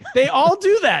 Singing. They all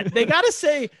do that. They got to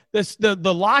say this. The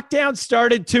lockdown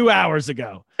started 2 hours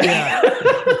ago. Yeah.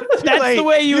 That's the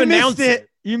way you announce missed it.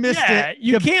 You missed Yeah, it.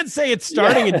 you can't say it's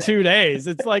starting in 2 days.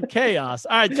 It's like chaos.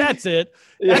 All right, that's it.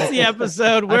 That's the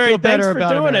episode. I Larry, feel thanks better for about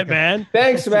doing America. it, man.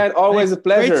 Thanks, man. Always a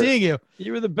pleasure. Great seeing you.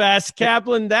 You were the best.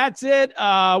 Kaplan, that's it.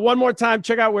 One more time,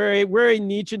 check out Wary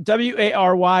Nichen,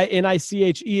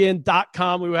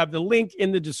 WARYNICHEN.com. We will have the link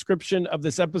in the description of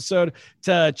this episode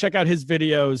to check out his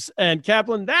videos. And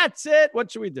Kaplan, that's it.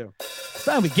 What should we do? It's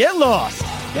time we get lost.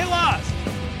 Get lost.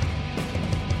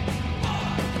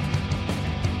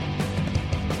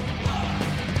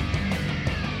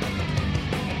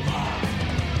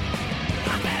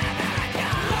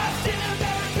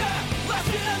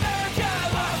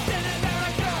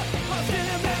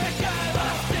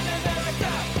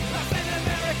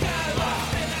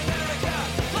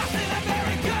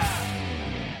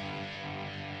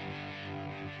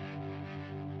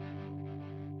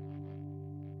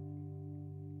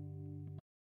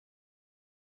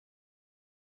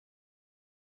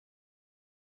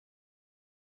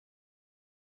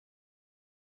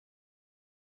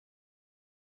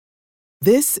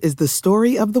 This is the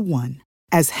story of the one.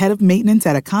 As head of maintenance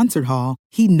at a concert hall,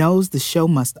 he knows the show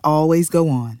must always go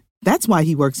on. That's why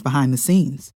he works behind the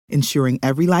scenes, ensuring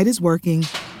every light is working,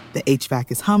 the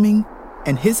HVAC is humming,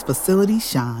 and his facility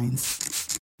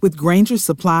shines. With Grainger's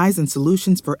supplies and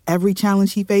solutions for every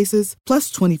challenge he faces,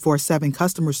 plus 24/7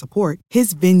 customer support,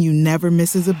 his venue never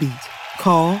misses a beat.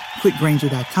 Call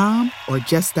quickgrainger.com or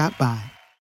just stop by.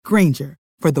 Grainger,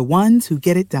 for the ones who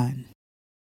get it done.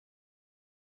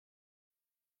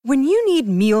 When you need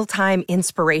mealtime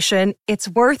inspiration, it's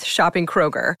worth shopping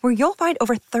Kroger, where you'll find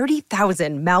over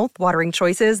 30,000 mouth-watering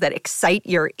choices that excite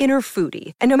your inner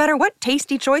foodie. And no matter what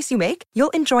tasty choice you make,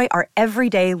 you'll enjoy our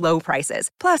everyday low prices,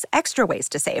 plus extra ways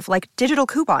to save, like digital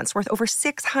coupons worth over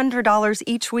 $600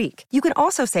 each week. You can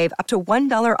also save up to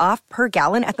 $1 off per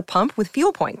gallon at the pump with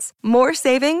fuel points. More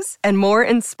savings and more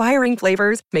inspiring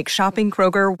flavors make shopping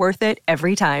Kroger worth it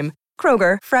every time.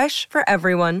 Kroger, fresh for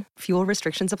everyone. Fuel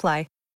restrictions apply.